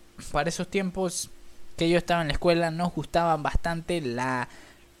 Y bueno, para esos tiempos que yo estaba en la escuela nos gustaba bastante la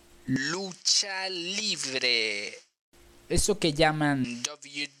lucha libre, eso que llaman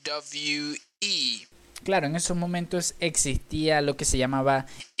WWE. Claro, en esos momentos existía lo que se llamaba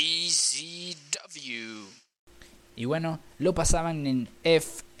ECW. Y bueno, lo pasaban en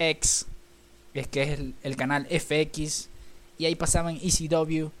FX, que es el canal FX, y ahí pasaban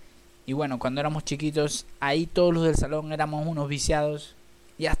ECW. Y bueno, cuando éramos chiquitos, ahí todos los del salón éramos unos viciados,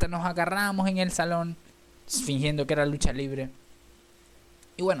 y hasta nos agarrábamos en el salón fingiendo que era lucha libre.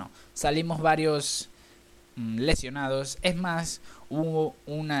 Y bueno, salimos varios lesionados. Es más, hubo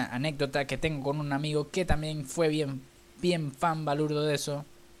una anécdota que tengo con un amigo que también fue bien fan balurdo de eso.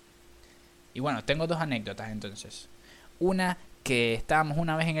 Y bueno, tengo dos anécdotas entonces. Una, que estábamos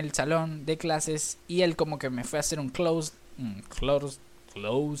una vez en el salón de clases y él como que me fue a hacer un clothesline,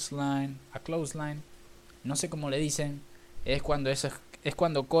 no sé cómo le dicen. Es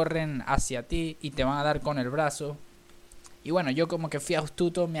cuando corren hacia ti y te van a dar con el brazo. Y bueno, yo como que fui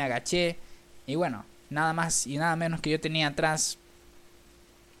astuto, me agaché. Y bueno, nada más y nada menos que yo tenía atrás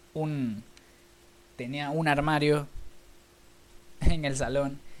tenía un armario en el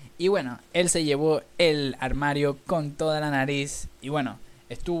salón. Y bueno, él se llevó el armario con toda la nariz. Y bueno,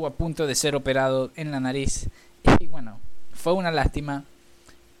 estuvo a punto de ser operado en la nariz. Y bueno, fue una lástima.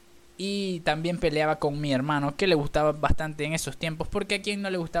 Y también peleaba con mi hermano, que le gustaba bastante en esos tiempos. Porque a quien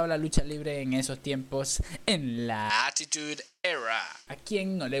no le gustaba la lucha libre en esos tiempos, en la Attitude Era. ¿A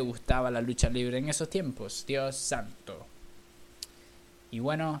quién no le gustaba la lucha libre en esos tiempos? Dios santo. Y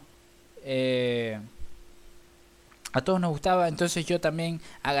bueno, a todos nos gustaba. Entonces yo también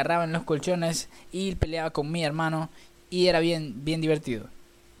agarraba en los colchones y peleaba con mi hermano. Y era bien divertido,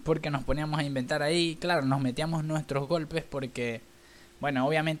 porque nos poníamos a inventar ahí. Claro, nos metíamos nuestros golpes porque... bueno,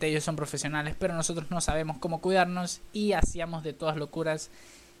 obviamente ellos son profesionales, pero nosotros no sabemos cómo cuidarnos y hacíamos de todas locuras.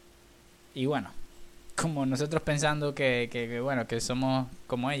 Y bueno, como nosotros pensando que somos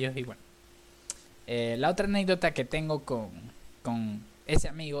como ellos. Y bueno, la otra anécdota que tengo con ese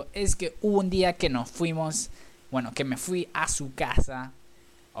amigo es que hubo un día que nos fuimos, bueno, que me fui a su casa.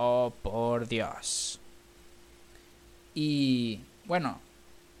 Oh, por Dios. Y bueno,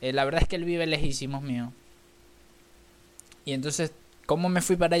 la verdad es que él vive lejísimos mío. Y entonces... ¿cómo me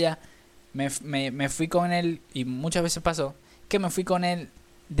fui para allá? Me fui con él, y muchas veces pasó que me fui con él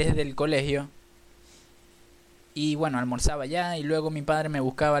desde el colegio. Y bueno, almorzaba allá y luego mi padre me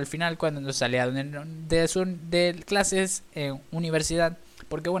buscaba al final cuando salía de clases en universidad.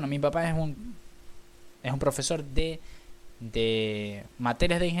 Porque bueno, mi papá es un profesor de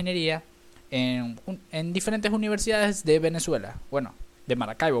materias de ingeniería en diferentes universidades de Venezuela. Bueno, de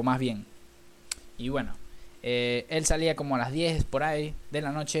Maracaibo más bien. Y bueno, él salía como a las 10 por ahí de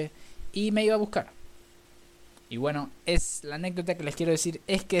la noche y me iba a buscar. Y bueno, es la anécdota que les quiero decir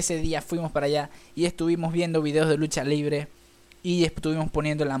es que ese día fuimos para allá y estuvimos viendo videos de lucha libre y estuvimos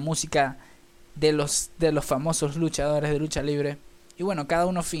poniendo la música de los famosos luchadores de lucha libre. Y bueno, cada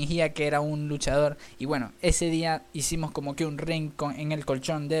uno fingía que era un luchador. Y bueno, ese día hicimos como que un ring en el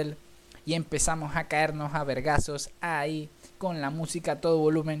colchón de él y empezamos a caernos a vergazos ahí con la música a todo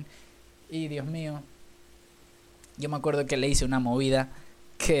volumen. Y Dios mío, yo me acuerdo que le hice una movida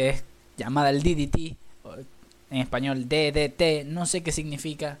que es llamada el DDT, en español DDT, no sé qué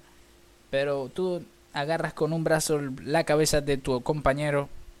significa, pero tú agarras con un brazo la cabeza de tu compañero,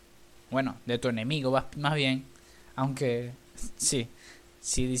 bueno, de tu enemigo más bien, aunque sí,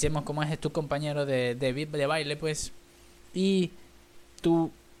 si decimos cómo es tu compañero de baile, pues, y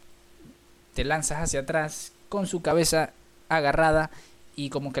tú te lanzas hacia atrás con su cabeza agarrada y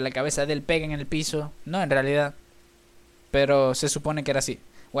como que la cabeza de él pega en el piso, no en realidad, pero se supone que era así.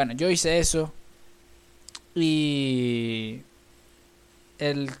 Bueno, yo hice eso y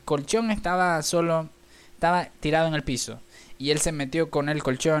el colchón estaba tirado en el piso y él se metió con el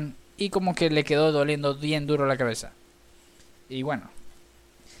colchón y como que le quedó doliendo bien duro la cabeza. Y bueno,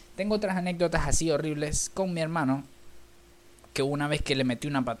 tengo otras anécdotas así horribles con mi hermano, que una vez que le metí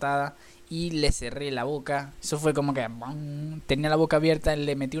una patada y le cerré la boca. Eso fue como que tenía la boca abierta,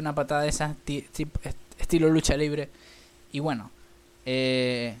 le metí una patada de esas estilo lucha libre. Y bueno,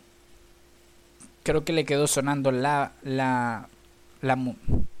 creo que le quedó sonando la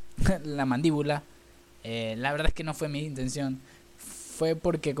mandíbula. La verdad es que no fue mi intención. Fue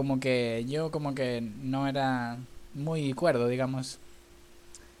porque como que yo como que no era muy cuerdo, digamos.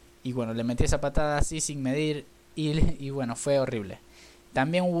 Y bueno, le metí esa patada así sin medir y bueno, fue horrible.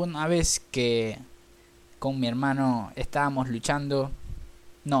 También hubo una vez que con mi hermano estábamos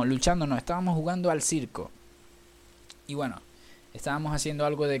estábamos jugando al circo. Y bueno, estábamos haciendo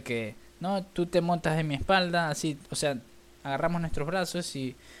algo de que, no, tú te montas en mi espalda, así, o sea, agarramos nuestros brazos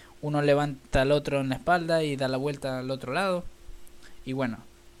y uno levanta al otro en la espalda y da la vuelta al otro lado. Y bueno,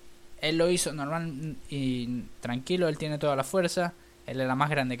 él lo hizo normal y tranquilo, él tiene toda la fuerza, él era más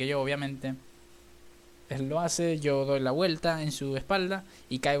grande que yo, obviamente. Él lo hace, yo doy la vuelta en su espalda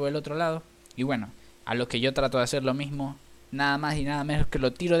y caigo del otro lado. Y bueno, a lo que yo trato de hacer lo mismo, nada más y nada menos que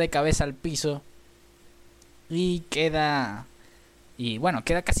lo tiro de cabeza al piso. Y queda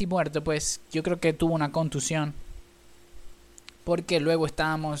casi muerto, pues. Yo creo que tuvo una contusión, porque luego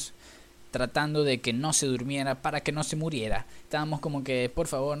estábamos tratando de que no se durmiera para que no se muriera. Estábamos como que, por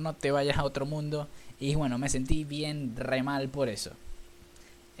favor, no te vayas a otro mundo. Y bueno, me sentí bien re mal por eso.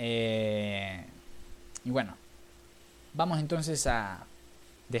 Y bueno, vamos entonces a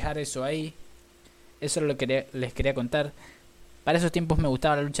dejar eso ahí. Eso es lo que les quería contar. Para esos tiempos me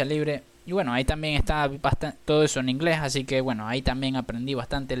gustaba la lucha libre. Y bueno, ahí también estaba todo eso en inglés. Así que bueno, ahí también aprendí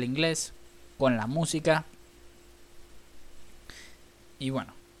bastante el inglés con la música. Y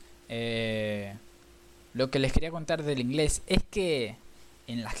bueno, lo que les quería contar del inglés es que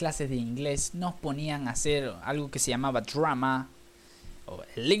en las clases de inglés nos ponían a hacer algo que se llamaba drama, o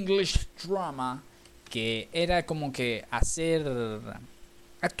el English drama, que era como que hacer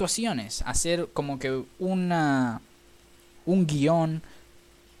actuaciones, hacer como que un guión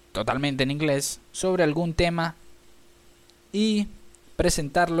totalmente en inglés sobre algún tema y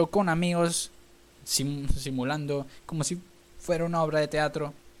presentarlo con amigos, simulando como si fuera una obra de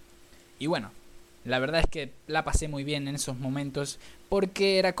teatro. Y bueno, la verdad es que la pasé muy bien en esos momentos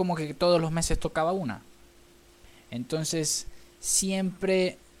porque era como que todos los meses tocaba una. Entonces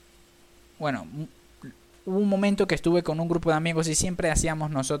siempre, bueno, hubo un momento que estuve con un grupo de amigos y siempre hacíamos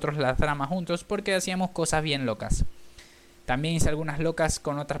nosotros las dramas juntos porque hacíamos cosas bien locas. También hice algunas locas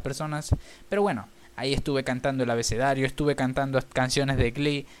con otras personas, pero bueno, ahí estuve cantando el abecedario, estuve cantando canciones de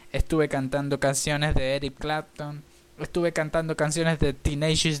Glee, estuve cantando canciones de Eric Clapton, estuve cantando canciones de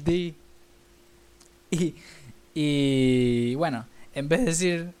Tenacious D. Y bueno, en vez de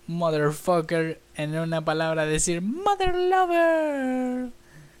decir motherfucker en una palabra, decir mother lover.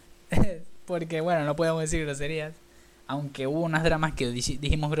 Porque bueno, no podemos decir groserías. Aunque hubo unas dramas que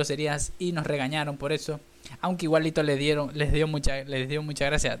dijimos groserías y nos regañaron por eso. Aunque igualito les dio mucha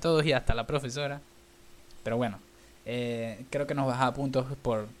gracia a todos y hasta a la profesora. Pero bueno, creo que nos bajaba puntos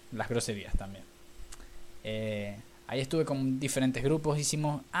por las groserías también. Ahí estuve con diferentes grupos.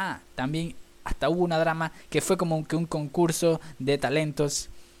 Hicimos... también hasta hubo una drama que fue como que un concurso de talentos.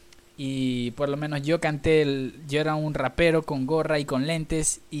 Y por lo menos yo canté, yo era un rapero con gorra y con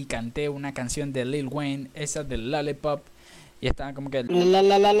lentes. Y canté una canción de Lil Wayne, esa de Lollipop. Y estaba como que...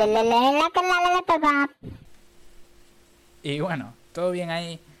 Y bueno, todo bien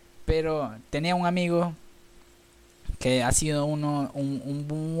ahí. Pero tenía un amigo que ha sido un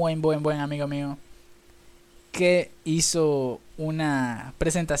buen amigo mío, que hizo una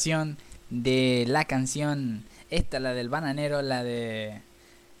presentación de la canción esta, la del bananero, la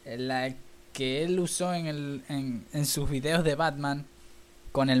que él usó en sus videos de Batman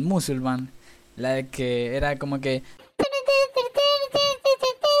con el musulmán, la que era como que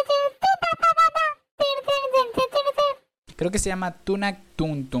creo que se llama Tunak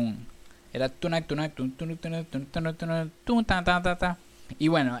Tun Tun. Era Tunak Tunak Tun Tun Tun Tun Tun Tun Tun ta ta ta ta. Y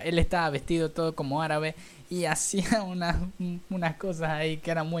bueno, él estaba vestido todo como árabe y hacía unas cosas ahí que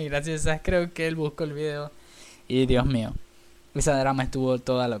eran muy graciosas. Creo que él buscó el video y Dios mío, esa drama estuvo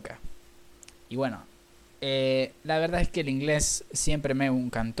toda loca. Y bueno, la verdad es que el inglés siempre me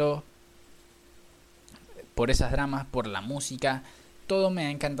encantó por esas dramas, por la música. Todo me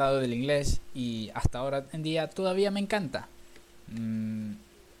ha encantado del inglés y hasta ahora en día todavía me encanta.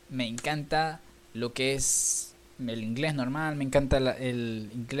 Me encanta lo que es el inglés normal, me encanta el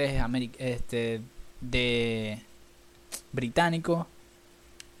inglés de británico.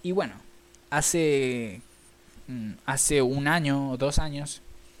 Y bueno, hace un año o 2 años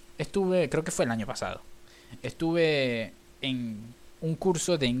estuve, creo que fue el año pasado, estuve en un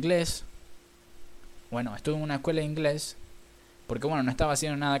curso de inglés. Bueno, estuve en una escuela de inglés porque bueno, no estaba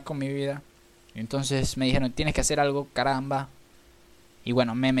haciendo nada con mi vida. Entonces me dijeron, tienes que hacer algo, caramba. Y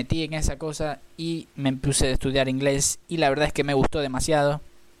bueno, me metí en esa cosa y me puse a estudiar inglés. Y la verdad es que me gustó demasiado.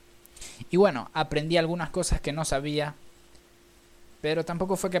 Y bueno, aprendí algunas cosas que no sabía. Pero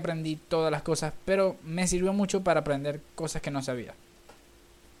tampoco fue que aprendí todas las cosas. Pero me sirvió mucho para aprender cosas que no sabía.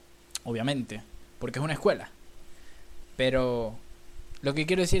 Obviamente, porque es una escuela. Pero lo que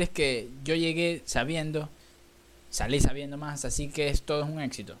quiero decir es que yo llegué sabiendo, salí sabiendo más. Así que todo es un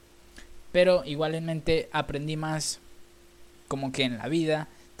éxito. Pero igualmente aprendí más como que en la vida,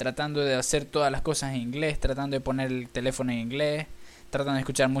 tratando de hacer todas las cosas en inglés, tratando de poner el teléfono en inglés, tratando de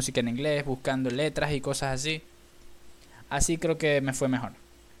escuchar música en inglés, buscando letras y cosas así. Así creo que me fue mejor.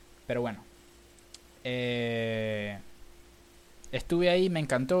 Pero bueno, estuve ahí, me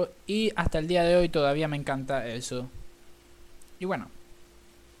encantó y hasta el día de hoy todavía me encanta eso. Y bueno,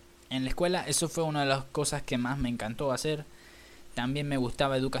 en la escuela eso fue una de las cosas que más me encantó hacer. También me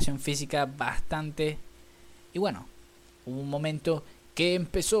gustaba educación física bastante. Y bueno, hubo un momento que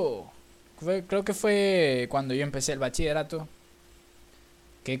empezó, creo que fue cuando yo empecé el bachillerato,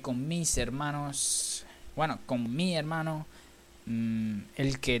 que con mis hermanos, bueno, con mi hermano,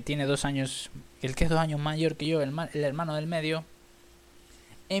 el que tiene 2 años, el que es 2 años mayor que yo, el hermano del medio,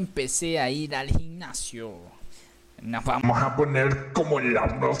 empecé a ir al gimnasio. Nos vamos. Vamos a poner como el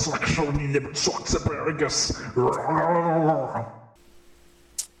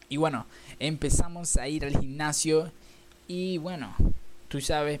Y bueno, empezamos a ir al gimnasio. Y bueno, tú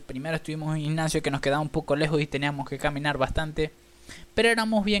sabes, primero estuvimos en un gimnasio que nos quedaba un poco lejos y teníamos que caminar bastante, pero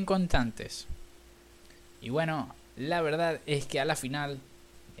éramos bien constantes. Y bueno, la verdad es que a la final,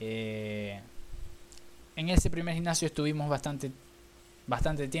 en ese primer gimnasio estuvimos bastante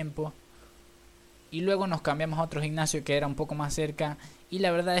tiempo. Y luego nos cambiamos a otro gimnasio que era un poco más cerca. Y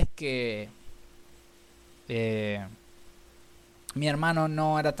la verdad es que mi hermano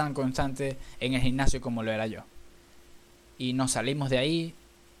no era tan constante en el gimnasio como lo era yo. Y nos salimos de ahí.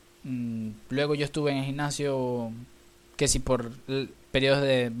 Luego yo estuve en el gimnasio que si por periodos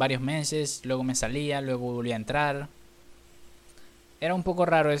de varios meses. Luego me salía, luego volvía a entrar. Era un poco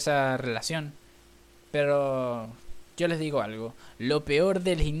raro esa relación. Pero yo les digo algo. Lo peor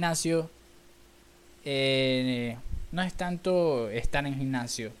del gimnasio no es tanto estar en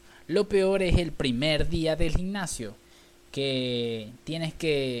gimnasio. Lo peor es el primer día del gimnasio, que tienes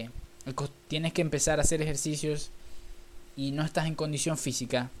que empezar a hacer ejercicios y no estás en condición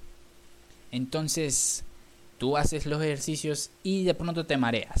física. Entonces tú haces los ejercicios y de pronto te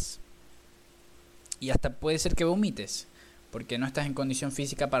mareas y hasta puede ser que vomites porque no estás en condición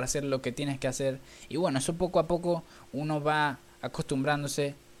física para hacer lo que tienes que hacer. Y bueno, eso poco a poco uno va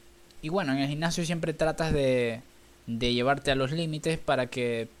acostumbrándose. Y bueno, en el gimnasio siempre tratas de llevarte a los límites para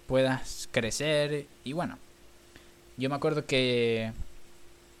que puedas crecer. Y bueno, yo me acuerdo que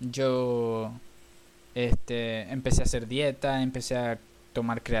yo empecé a hacer dieta, empecé a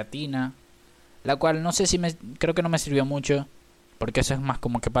tomar creatina, la cual no sé si creo que no me sirvió mucho, porque eso es más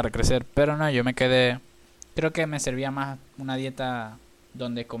como que para crecer. Pero no, yo me quedé, creo que me servía más una dieta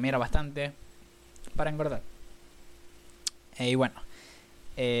donde comiera bastante para engordar. Y bueno,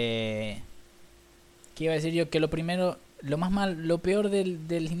 ¿qué iba a decir yo? Que lo peor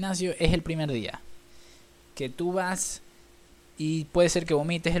del gimnasio es el primer día. Que tú vas y puede ser que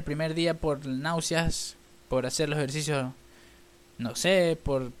vomites el primer día por náuseas, por hacer los ejercicios, no sé,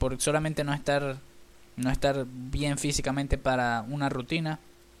 por solamente no estar bien físicamente para una rutina.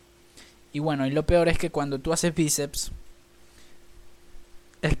 Y bueno, y lo peor es que cuando tú haces bíceps,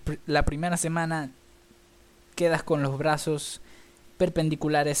 la primera semana quedas con los brazos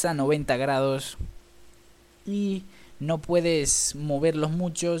perpendiculares a 90 grados y no puedes moverlos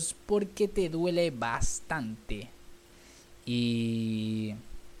muchos porque te duele bastante. Y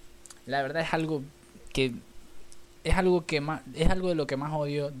la verdad es algo de lo que más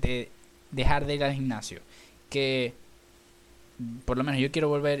odio de dejar de ir al gimnasio, que por lo menos yo quiero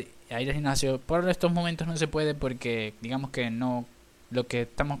volver a ir al gimnasio. Por estos momentos no se puede porque digamos que no, lo que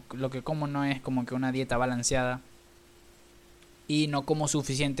como no es como que una dieta balanceada y no como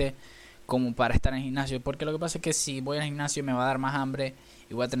suficiente como para estar en el gimnasio, porque lo que pasa es que si voy al gimnasio me va a dar más hambre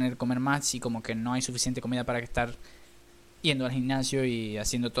y voy a tener que comer más, y como que no hay suficiente comida para estar yendo al gimnasio y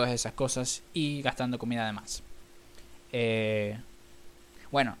haciendo todas esas cosas y gastando comida además.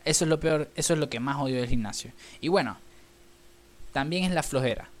 Bueno, eso es lo peor, eso es lo que más odio del gimnasio. Y bueno, también es la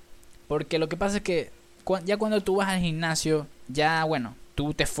flojera, porque lo que pasa es que ya cuando tú vas al gimnasio, ya bueno,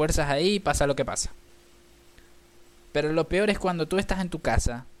 tú te esfuerzas ahí y pasa lo que pasa. Pero lo peor es cuando tú estás en tu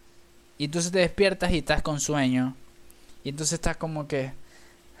casa y entonces te despiertas y estás con sueño. Y entonces estás como que,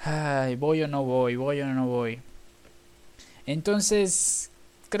 ay, voy o no voy. Entonces,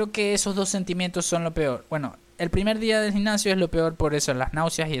 creo que esos dos sentimientos son lo peor. Bueno, el primer día del gimnasio es lo peor por eso, las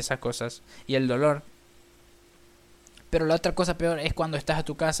náuseas y esas cosas. Y el dolor. Pero la otra cosa peor es cuando estás a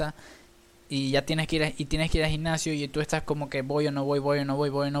tu casa y ya tienes que ir al gimnasio y tú estás como que voy o no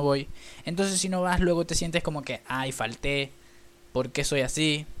voy. Entonces si no vas, luego te sientes como que, ay, falté, ¿por qué soy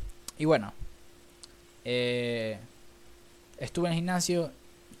así? Y bueno, estuve en el gimnasio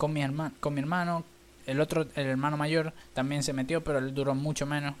con mi hermano, el hermano mayor también se metió, pero él duró mucho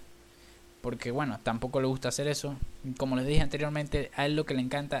menos, porque bueno, tampoco le gusta hacer eso. Como les dije anteriormente, a él lo que le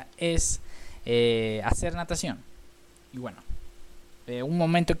encanta es hacer natación. Y bueno, un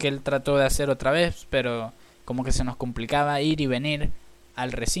momento que él trató de hacer otra vez, pero como que se nos complicaba ir y venir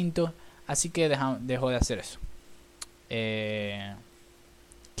al recinto, así que dejó de hacer eso. ¿Qué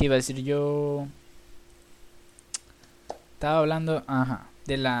iba a decir yo? Estaba hablando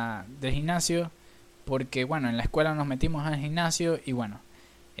del gimnasio, porque bueno, en la escuela nos metimos al gimnasio y bueno,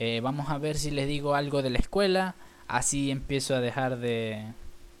 vamos a ver si les digo algo de la escuela, así empiezo a dejar de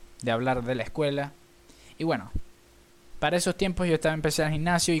hablar de la escuela. Y bueno, para esos tiempos yo empecé al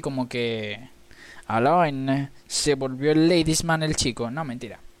gimnasio y como que Alain se volvió el ladies man el chico. No,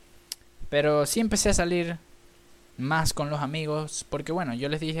 mentira. Pero sí empecé a salir más con los amigos. Porque bueno, yo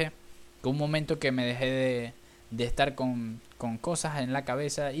les dije que un momento que me dejé de estar con cosas en la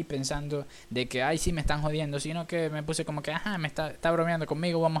cabeza y pensando de que ay sí me están jodiendo, sino que me puse como que ajá, está bromeando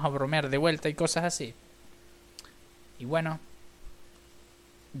conmigo, vamos a bromear de vuelta y cosas así. Y bueno,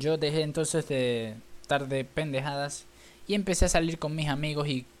 yo dejé entonces de estar de pendejadas y empecé a salir con mis amigos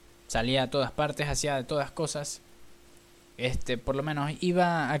y salía a todas partes, hacía de todas cosas. Por lo menos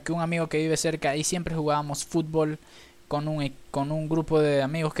iba a que un amigo que vive cerca y siempre jugábamos fútbol con un grupo de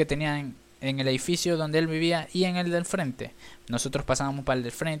amigos que tenían en el edificio donde él vivía y en el del frente. Nosotros pasábamos para el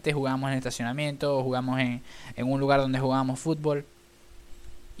del frente, jugábamos en el estacionamiento, jugábamos en un lugar donde jugábamos fútbol.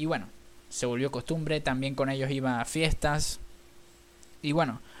 Y bueno, se volvió costumbre, también con ellos iba a fiestas. Y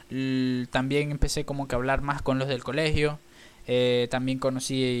bueno, también empecé como que a hablar más con los del colegio. También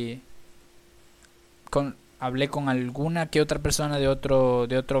hablé con alguna que otra persona de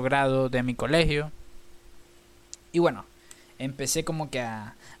otro grado de mi colegio. Y bueno, empecé como que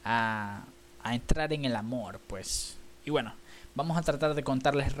a entrar en el amor, pues. Y bueno, vamos a tratar de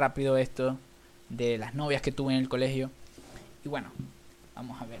contarles rápido esto de las novias que tuve en el colegio. Y bueno,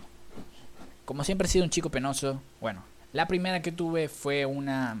 vamos a ver. Como siempre he sido un chico penoso, bueno, la primera que tuve fue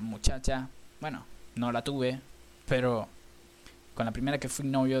una muchacha. Bueno, no la tuve, pero con la primera que fui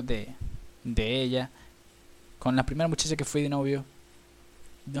novio de ella, con la primera muchacha que fui de novio,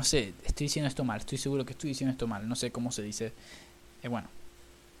 no sé, estoy diciendo esto mal, estoy seguro que estoy diciendo esto mal, no sé cómo se dice. Bueno,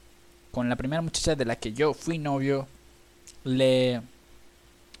 con la primera muchacha de la que yo fui novio,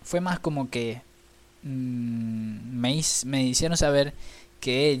 fue más como que me hicieron saber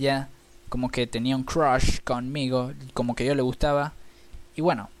que ella como que tenía un crush conmigo, como que yo le gustaba. Y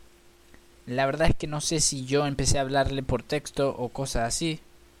bueno, la verdad es que no sé si yo empecé a hablarle por texto o cosas así,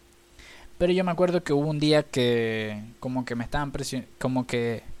 pero yo me acuerdo que hubo un día que como que me estaban presionando, como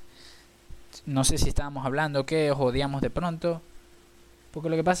que no sé si estábamos hablando o qué, o jodíamos de pronto. Porque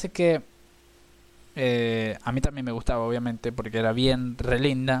lo que pasa es que a mí también me gustaba, obviamente, porque era bien re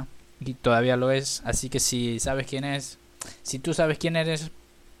linda y todavía lo es. Así que si sabes quién es, si tú sabes quién eres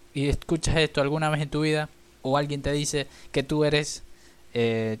y escuchas esto alguna vez en tu vida, o alguien te dice que tú eres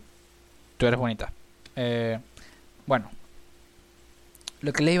bonita. Bueno,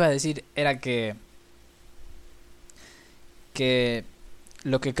 lo que le iba a decir era que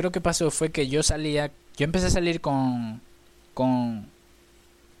lo que creo que pasó fue que yo empecé a salir con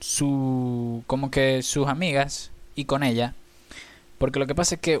como que sus amigas y con ella, porque lo que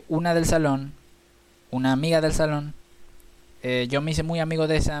pasa es que una amiga del salón, yo me hice muy amigo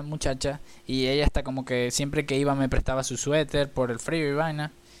de esa muchacha y ella hasta como que siempre que iba me prestaba su suéter por el frío y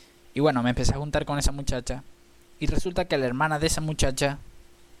vaina. Y bueno, me empecé a juntar con esa muchacha y resulta que la hermana de esa muchacha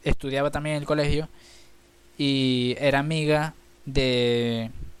estudiaba también en el colegio y era amiga de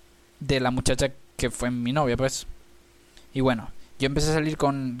la muchacha que fue mi novia, pues. Y bueno, yo empecé a salir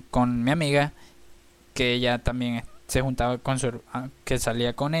con mi amiga, que ella también se juntaba que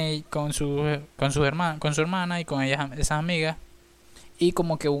salía con ella, con su hermana y con esas amigas. Y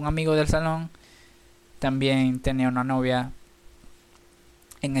como que un amigo del salón también tenía una novia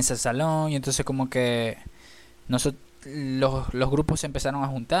en ese salón, y entonces como que los grupos se empezaron a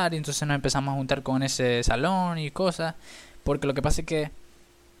juntar y entonces nos empezamos a juntar con ese salón y cosas, porque lo que pasa es que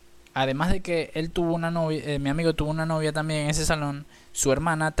además de que él tuvo una novia, mi amigo tuvo una novia también en ese salón, su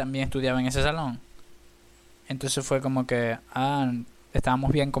hermana también estudiaba en ese salón. Entonces fue como que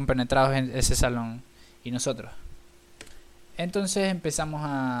estábamos bien compenetrados en ese salón y nosotros. Entonces empezamos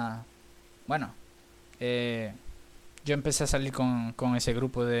bueno, yo empecé a salir con ese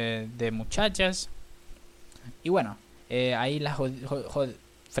grupo de muchachas. Y bueno, ahí las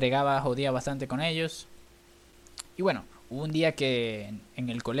jodía bastante con ellos. Y bueno, hubo un día que en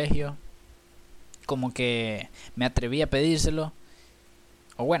el colegio como que me atreví a pedírselo.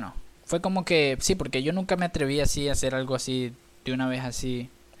 O bueno, fue como que sí, porque yo nunca me atreví así a hacer algo así de una vez así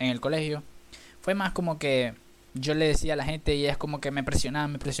en el colegio. Fue más como que yo le decía a la gente y ellas como que me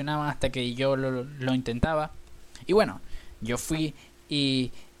presionaban hasta que yo lo intentaba. Y bueno, yo fui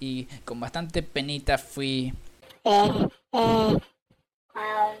y con bastante penita fui. ¿Quieres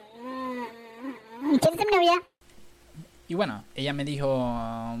ser mi novia? Y bueno, ella me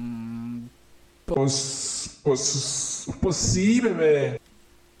dijo... Pues sí, bebé.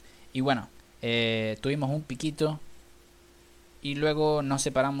 Y bueno, tuvimos un piquito y luego nos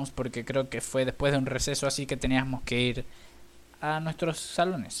separamos porque creo que fue después de un receso, así que teníamos que ir a nuestros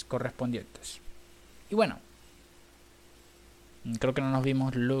salones correspondientes. Y bueno, creo que no nos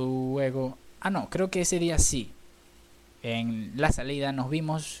vimos luego. No, creo que ese día sí. En la salida nos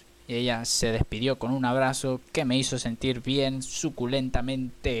vimos Y ella se despidió con un abrazo que me hizo sentir bien,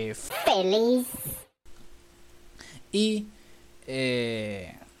 suculentamente feliz. Y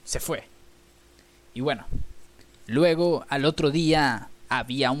se fue. Y bueno, luego al otro día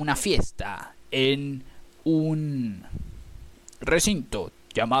había una fiesta en un recinto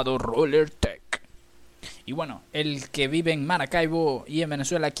llamado Roller Tech. Y bueno, el que vive en Maracaibo y en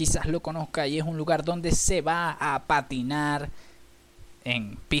Venezuela quizás lo conozca, y es un lugar donde se va a patinar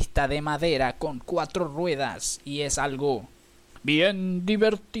en pista de madera con 4 ruedas, y es algo bien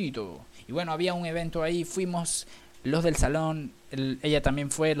divertido. Y bueno, había un evento ahí, fuimos los del salón, ella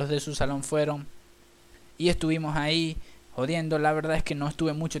también fue, los de su salón fueron, y estuvimos ahí jodiendo. La verdad es que no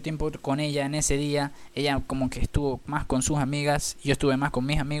estuve mucho tiempo con ella en ese día. Ella como que estuvo más con sus amigas, yo estuve más con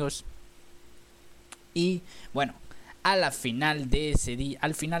mis amigos. Y bueno, al final de ese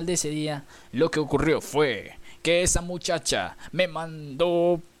día, lo que ocurrió fue que esa muchacha me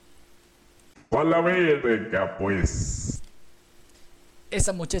mandó... ¡Pa la verga, pues!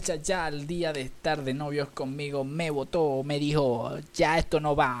 Esa muchacha ya al día de estar de novios conmigo me botó, me dijo, ya esto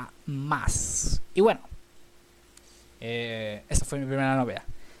no va más. Y bueno, esa fue mi primera novia.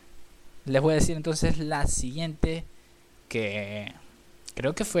 Les voy a decir entonces la siguiente, que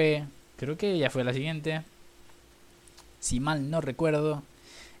creo que ella fue la siguiente, si mal no recuerdo.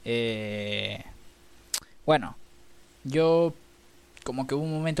 Bueno, yo como que hubo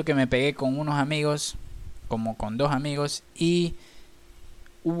un momento que me pegué con unos amigos, como con 2 amigos, y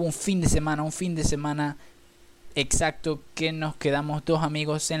hubo un fin de semana exacto que nos quedamos 2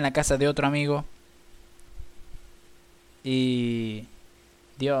 amigos en la casa de otro amigo. Y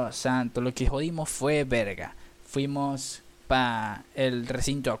Dios santo, lo que jodimos fue verga. Fuimos para el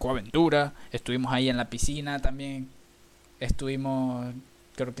recinto Acuaventura, estuvimos ahí en la piscina también. Estuvimos,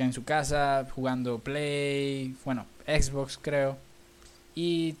 creo que en su casa, jugando Play, bueno, Xbox creo.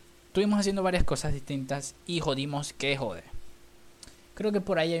 Y estuvimos haciendo varias cosas distintas y jodimos que jode. Creo que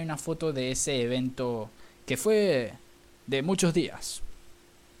por ahí hay una foto de ese evento que fue de muchos días.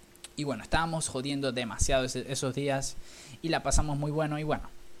 Y bueno, estábamos jodiendo demasiado esos días y la pasamos muy bueno. Y bueno,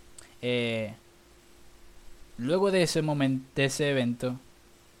 luego de ese momento, de ese evento,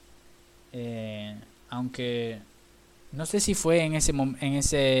 aunque no sé si fue en el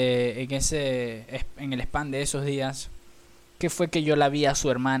span de esos días, que fue que yo la vi a su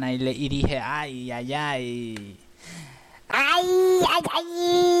hermana y dije, ay, ay, ay.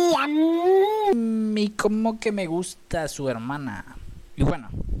 Y como que me gusta su hermana. Y bueno,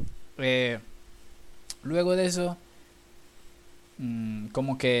 luego de eso,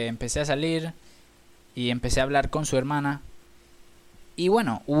 como que empecé a salir y empecé a hablar con su hermana. Y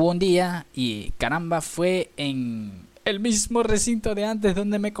bueno, hubo un día y caramba, fue en el mismo recinto de antes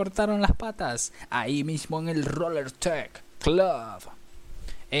donde me cortaron las patas. Ahí mismo en el Roller Tech Club.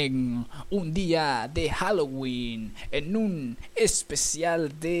 En un día de Halloween. En un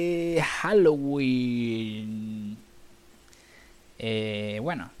especial de Halloween.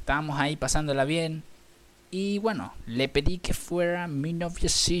 Bueno, estábamos ahí pasándola bien. Y bueno, le pedí que fuera mi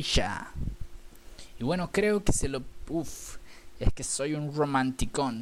noviecilla. Y bueno, creo que es que soy un romanticón.